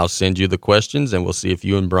show? I'll send you the questions, and we'll see if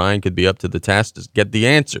you and Brian could be up to the task to get the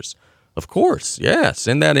answers. Of course, yeah,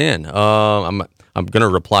 send that in. I'm going to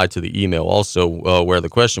reply to the email also where the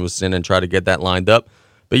question was sent and try to get that lined up.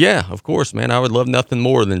 But yeah, of course, man, I would love nothing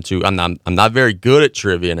more than to. I'm not very good at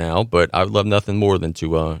trivia now, but I would love nothing more than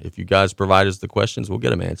to. If you guys provide us the questions, we'll get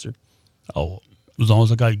them answered. Oh, as long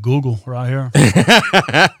as I got Google right here.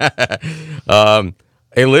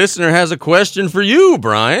 A listener has a question for you,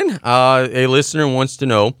 Brian. A listener wants to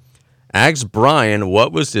know, ask Brian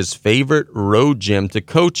what was his favorite road gym to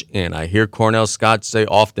coach in. I hear Cornell Scott say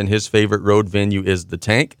often his favorite road venue is the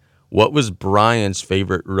Tank. What was Brian's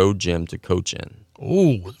favorite road gym to coach in?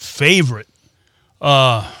 Oh, favorite.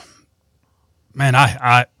 Man,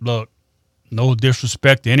 I look, no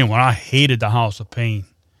disrespect to anyone. I hated the House of Pain.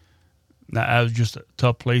 That was just a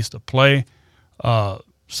tough place to play.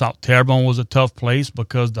 South Terrebonne was a tough place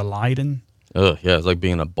because the lighting. Yeah, it's like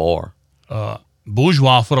being in a bar.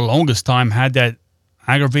 Bourgeois, for the longest time, had that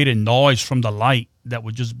aggravated noise from the light that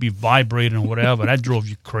would just be vibrating or whatever. That drove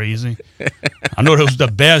you crazy. I know that was the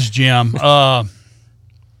best gym. God,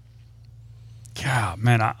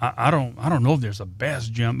 man, I don't know if there's a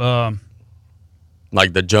best gym.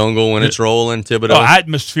 Like the jungle when it's rolling, Thibodeau? Oh,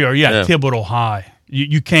 atmosphere, yeah. Thibodeau High.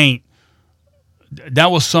 You can't.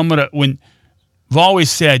 That was some of the, when I've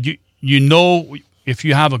always said, you know if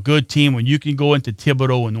you have a good team when you can go into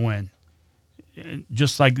Thibodeau and win.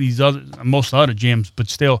 Just like most other gyms, but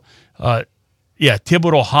still,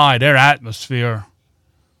 Thibodeau High, their atmosphere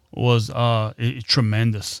was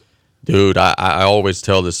tremendous. Dude, I always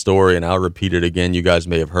tell this story, and I'll repeat it again. You guys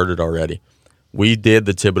may have heard it already. We did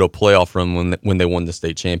the Thibodeau playoff run when they won the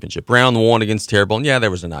state championship. Round 1 against Terrebonne,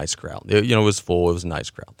 there was a nice crowd. It was full. It was a nice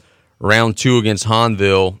crowd. Round 2 against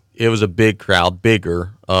Hanville, it was a big crowd,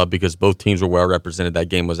 bigger, because both teams were well represented. That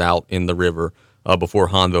game was out in the river before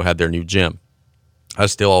Hanville had their new gym. I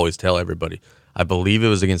still always tell everybody, I believe it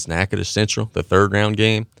was against Natchitoches Central, the third round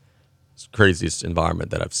game. It's the craziest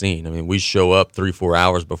environment that I've seen. I mean, we show up 3-4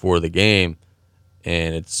 hours before the game,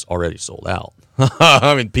 and it's already sold out.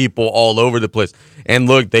 I mean, people all over the place. And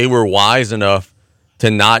look, they were wise enough to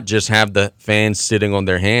not just have the fans sitting on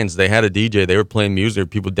their hands. They had a DJ. They were playing music.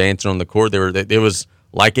 People dancing on the court. It was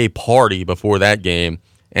like a party before that game.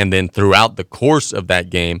 And then throughout the course of that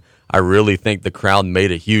game, I really think the crowd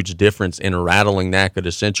made a huge difference in rattling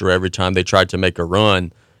Natchitoches Central every time they tried to make a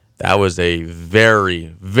run. That was a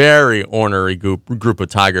very, very ornery group of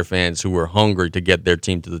Tiger fans who were hungry to get their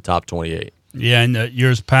team to the top 28. Yeah, and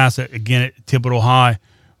years past, again, at Thibodeau High,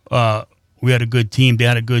 we had a good team. They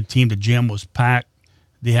had a good team. The gym was packed.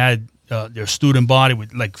 They had their student body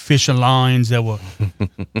with, like, fishing lines that were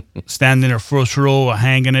standing in their first row or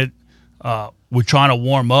hanging it. We're trying to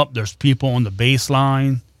warm up. There's people on the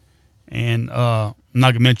baseline. And I'm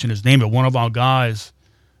not going to mention his name, but one of our guys,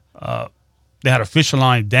 they had a fishing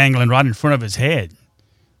line dangling right in front of his head.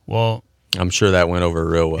 Well, I'm sure that went over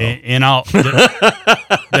real well. And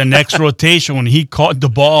the next rotation, when he caught the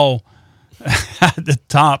ball at the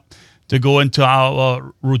top to go into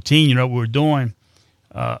our routine, we were doing,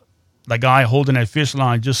 the guy holding that fish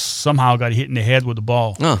line just somehow got hit in the head with the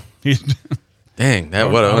ball. Oh. Dang,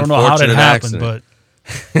 what an I don't know how that happened, accident.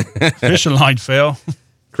 But fishing line fell.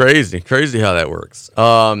 Crazy how that works.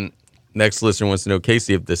 Next listener wants to know,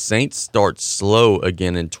 Casey, if the Saints start slow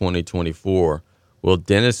again in 2024, will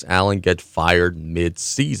Dennis Allen get fired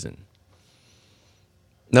mid-season?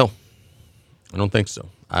 No, I don't think so.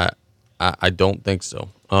 I don't think so.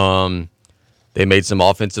 They made some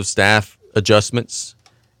offensive staff adjustments,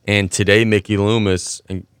 and today Mickey Loomis,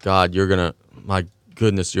 and God, you're going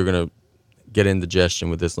to get indigestion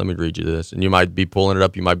with this. Let me read you this, and you might be pulling it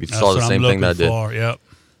up. You might be saw the same thing that I did. Yep.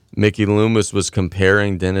 Mickey Loomis was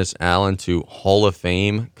comparing Dennis Allen to Hall of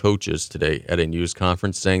Fame coaches today at a news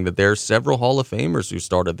conference, saying that there are several Hall of Famers who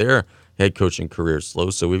started their head coaching careers slow,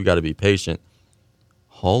 so we've got to be patient.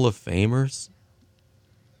 Hall of Famers?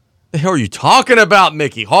 The hell are you talking about,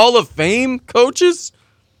 Mickey? Hall of Fame coaches?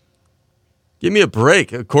 Give me a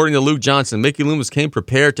break. According to Luke Johnson, Mickey Loomis came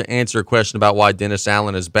prepared to answer a question about why Dennis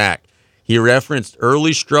Allen is back. He referenced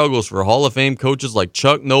early struggles for Hall of Fame coaches like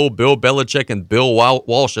Chuck Noll, Bill Belichick, and Bill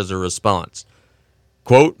Walsh as a response.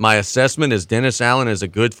 Quote, my assessment is Dennis Allen is a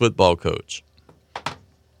good football coach.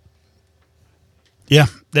 Yeah,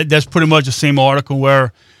 that's pretty much the same article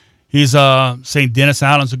where he's saying Dennis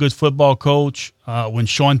Allen's a good football coach. When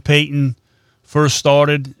Sean Payton first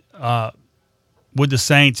started with the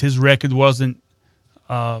Saints, his record wasn't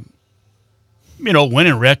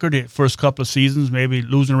winning record the first couple of seasons, maybe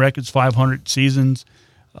losing records, 500 seasons.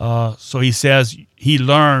 So he says he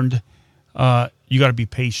learned you got to be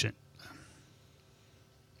patient.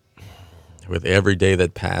 With every day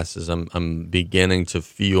that passes, I'm beginning to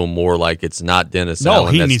feel more like it's not Dennis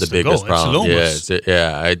Allen. That's the biggest problem.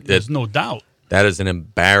 There's no doubt. That is an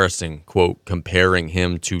embarrassing quote comparing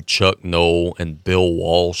him to Chuck Noll and Bill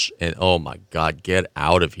Walsh. And, oh, my God, get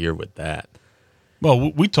out of here with that.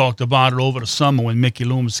 Well, we talked about it over the summer when Mickey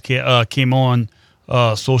Loomis came on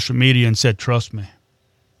social media and said, trust me.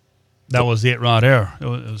 That was it right there. It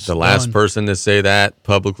was the last person to say that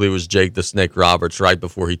publicly was Jake the Snake Roberts right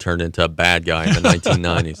before he turned into a bad guy in the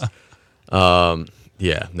 1990s.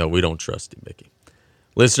 We don't trust him, Mickey.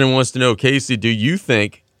 Listener wants to know, Casey, do you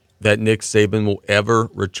think that Nick Saban will ever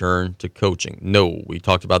return to coaching? No. We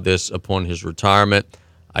talked about this upon his retirement.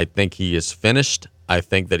 I think he is finished. I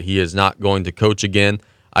think that he is not going to coach again.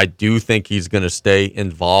 I do think he's going to stay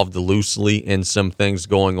involved loosely in some things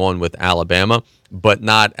going on with Alabama, but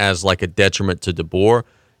not as like a detriment to DeBoer.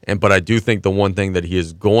 But I do think the one thing that he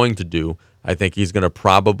is going to do, I think he's going to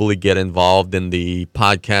probably get involved in the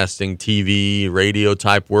podcasting, TV, radio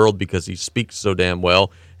type world because he speaks so damn well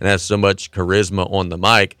and has so much charisma on the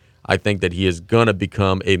mic. I think that he is going to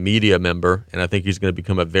become a media member, and I think he's going to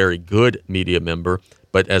become a very good media member.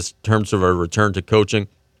 But as terms of a return to coaching,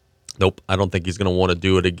 nope, I don't think he's going to want to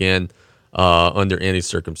do it again under any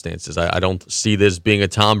circumstances. I don't see this being a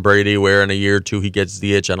Tom Brady where in a year or two he gets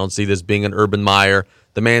the itch. I don't see this being an Urban Meyer.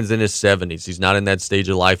 The man's in his 70s. He's not in that stage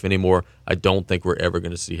of life anymore. I don't think we're ever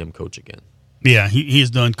going to see him coach again. Yeah,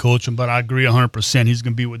 he's done coaching, but I agree 100%. He's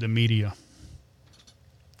going to be with the media.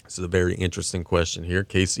 This is a very interesting question here.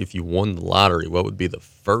 Casey, if you won the lottery, what would be the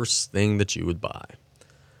first thing that you would buy?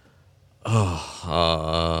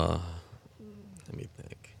 Let me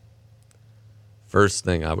think. First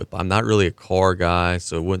thing I would buy. I'm not really a car guy,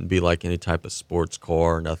 so it wouldn't be like any type of sports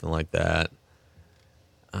car or nothing like that.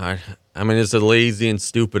 I mean, it's a lazy and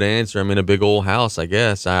stupid answer. I mean, a big old house, I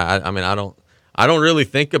guess. I don't really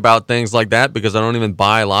think about things like that because I don't even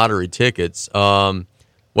buy lottery tickets.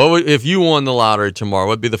 If you won the lottery tomorrow,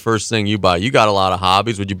 what'd be the first thing you buy? You got a lot of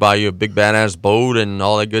hobbies. Would you buy you a big badass boat and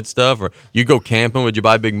all that good stuff? Or you go camping, would you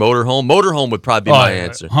buy a big motorhome? Motorhome would probably be my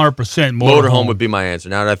answer. 100% motorhome would be my answer.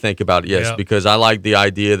 Now that I think about it, yes, because I like the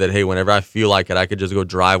idea that, hey, whenever I feel like it, I could just go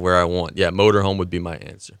drive where I want. Yeah, motorhome would be my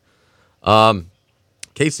answer.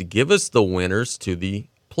 Casey, give us the winners to the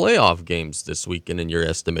playoff games this weekend in your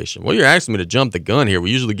estimation. Well, you're asking me to jump the gun here.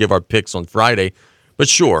 We usually give our picks on Friday. But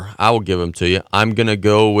sure, I will give them to you. I'm going to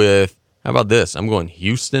go with, how about this? I'm going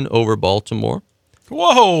Houston over Baltimore.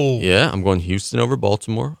 Whoa. Yeah, I'm going Houston over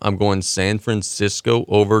Baltimore. I'm going San Francisco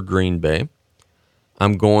over Green Bay.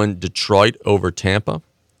 I'm going Detroit over Tampa.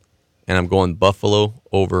 And I'm going Buffalo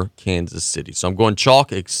over Kansas City. So I'm going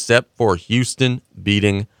chalk except for Houston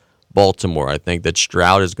beating Baltimore. I think that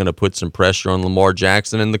Stroud is going to put some pressure on Lamar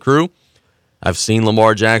Jackson and the crew. I've seen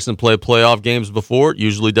Lamar Jackson play playoff games before. It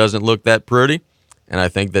usually doesn't look that pretty. And I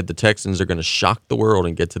think that the Texans are going to shock the world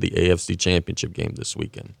and get to the AFC Championship game this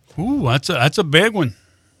weekend. Ooh, that's a big one.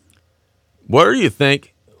 What do you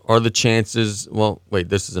think are the chances? Well, wait,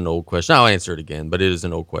 this is an old question. I'll answer it again, but it is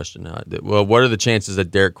an old question. Well, what are the chances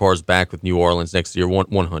that Derek Carr's back with New Orleans next year?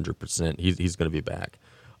 100%. He's going to be back.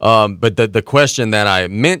 But the question that I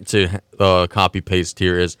meant to copy-paste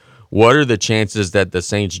here is, what are the chances that the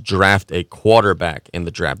Saints draft a quarterback in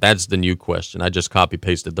the draft? That's the new question. I just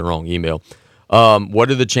copy-pasted the wrong email. What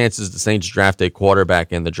are the chances the Saints draft a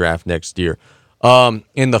quarterback in the draft next year?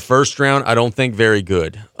 In the first round, I don't think very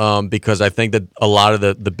good because I think that a lot of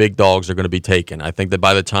the big dogs are going to be taken. I think that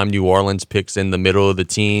by the time New Orleans picks in the middle of the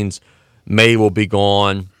teens, May will be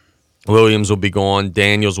gone, Williams will be gone,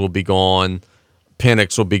 Daniels will be gone,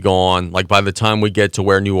 Penix will be gone. Like by the time we get to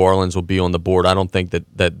where New Orleans will be on the board, I don't think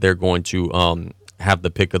that they're going to have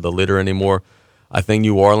the pick of the litter anymore. I think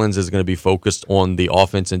New Orleans is going to be focused on the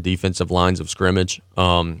offense and defensive lines of scrimmage.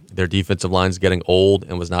 Their defensive line is getting old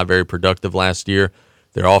and was not very productive last year.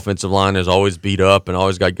 Their offensive line is always beat up and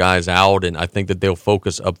always got guys out, and I think that they'll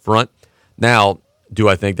focus up front. Now, do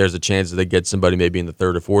I think there's a chance that they get somebody maybe in the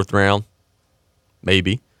third or fourth round?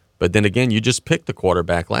 Maybe. But then again, you just picked the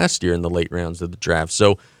quarterback last year in the late rounds of the draft.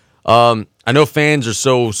 So I know fans are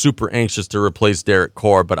so super anxious to replace Derek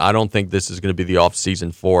Carr, but I don't think this is going to be the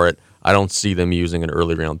offseason for it. I don't see them using an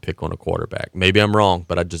early round pick on a quarterback. Maybe I'm wrong,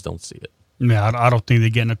 but I just don't see it. Yeah, I don't think they're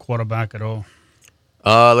getting a quarterback at all.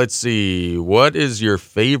 Let's see. What is your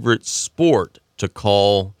favorite sport to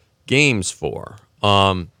call games for?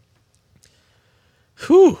 This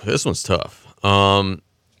one's tough.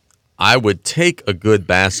 I would take a good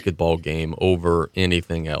basketball game over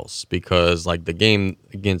anything else because, like, the game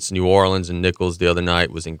against New Orleans and Nichols the other night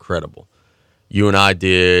was incredible. you and I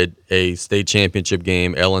did a state championship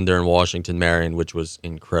game, Ellender and Washington Marion, which was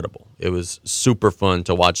incredible. It was super fun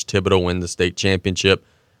to watch Thibodaux win the state championship.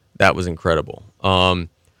 That was incredible.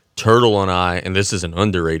 Turtle and I, and this is an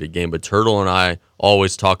underrated game, but Turtle and I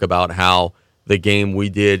always talk about how the game we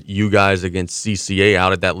did, you guys against CCA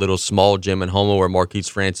out at that little small gym in Houma where Marquise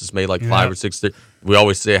Francis made like 5 or 6. We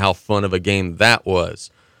always say how fun of a game that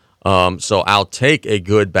was. So I'll take a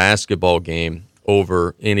good basketball game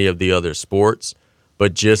over any of the other sports.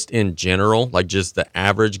 But just in general, like just the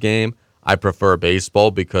average game, I prefer baseball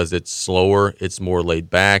because it's slower, it's more laid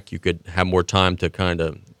back. You could have more time to kind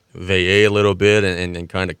of veiller a little bit and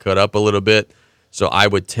kind of cut up a little bit. So I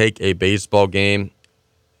would take a baseball game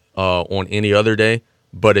on any other day.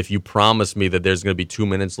 But if you promise me that there's going to be 2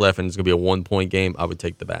 minutes left and it's going to be a 1-point game, I would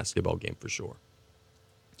take the basketball game for sure.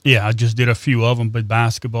 Yeah, I just did a few of them, but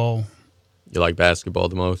basketball. You like basketball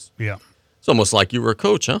the most? Yeah. It's almost like you were a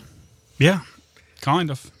coach, huh? Yeah, kind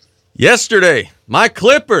of. Yesterday, my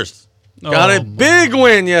Clippers got a big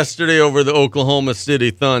win yesterday over the Oklahoma City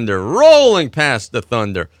Thunder, rolling past the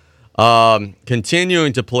Thunder,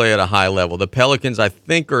 continuing to play at a high level. The Pelicans, I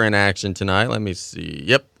think, are in action tonight. Let me see.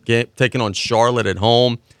 Yep, taking on Charlotte at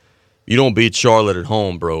home. You don't beat Charlotte at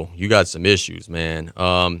home, bro. You got some issues, man.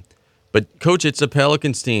 But, Coach, it's a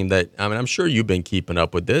Pelicans team that, I mean, I'm sure you've been keeping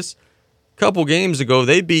up with this. A couple games ago,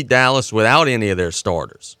 they beat Dallas without any of their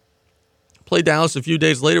starters. Play Dallas a few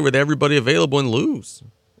days later with everybody available and lose.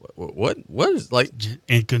 What is, like...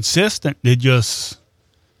 Inconsistent. They just...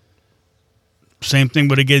 Same thing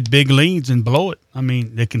where they get big leads and blow it. I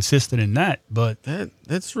mean, they're consistent in that, but...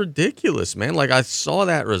 That's ridiculous, man. Like, I saw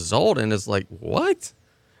that result, and it's like, what?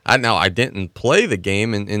 I didn't play the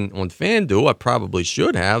game on FanDuel. I probably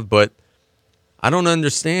should have, but I don't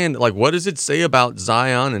understand. Like, what does it say about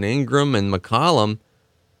Zion and Ingram and McCollum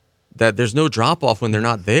that there's no drop-off when they're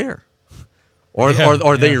not there? Or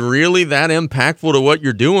are they really that impactful to what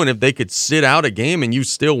you're doing if they could sit out a game and you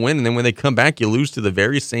still win, and then when they come back, you lose to the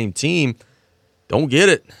very same team? Don't get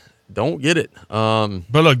it. But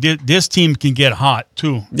look, this team can get hot,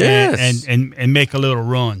 too. Yes. And make a little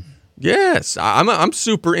run. Yes, I'm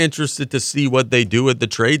super interested to see what they do at the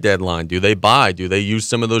trade deadline. Do they buy? Do they use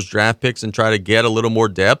some of those draft picks and try to get a little more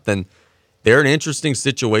depth? And they're in an interesting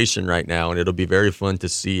situation right now, and it'll be very fun to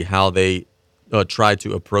see how they try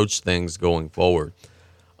to approach things going forward.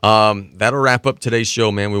 That'll wrap up today's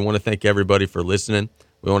show, man. We want to thank everybody for listening.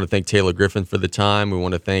 We want to thank Taylor Griffin for the time. We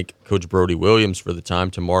want to thank Coach Brody Williams for the time.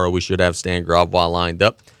 Tomorrow we should have Stan Gravois lined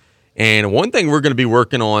up. And one thing we're going to be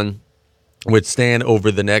working on with Stan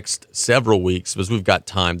over the next several weeks, because we've got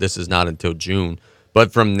time. This is not until June.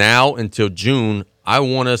 But from now until June, I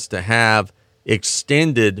want us to have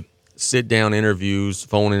extended sit-down interviews,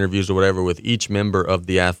 phone interviews or whatever, with each member of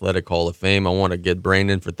the Athletic Hall of Fame. I want to get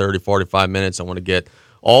Brandon for 30, 45 minutes. I want to get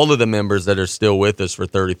all of the members that are still with us for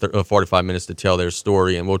 45 minutes to tell their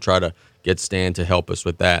story, and we'll try to get Stan to help us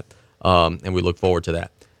with that. And we look forward to that.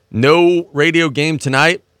 No radio game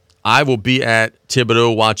tonight. I will be at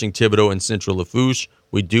Thibodaux watching Thibodaux and Central Lafourche.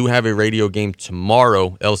 We do have a radio game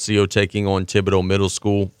tomorrow. LCO taking on Thibodaux Middle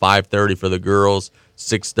School, 5:30 for the girls,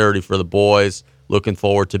 6:30 for the boys. Looking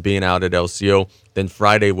forward to being out at LCO. Then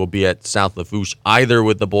Friday we'll be at South Lafourche, either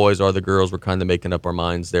with the boys or the girls. We're kind of making up our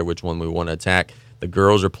minds there which one we want to attack. The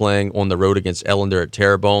girls are playing on the road against Ellender at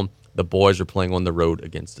Terrebonne. The boys are playing on the road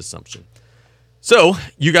against Assumption. So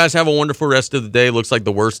you guys have a wonderful rest of the day. Looks like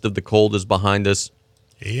the worst of the cold is behind us.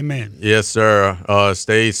 Amen. Yes, sir.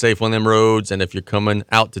 Stay safe on them roads. And if you're coming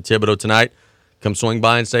out to Thibodaux tonight, come swing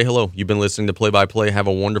by and say hello. You've been listening to Play by Play. Have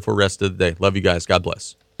a wonderful rest of the day. Love you guys. God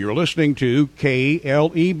bless. You're listening to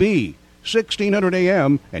KLEB, 1600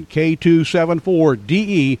 AM and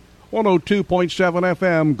K274DE, 102.7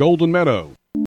 FM, Golden Meadow.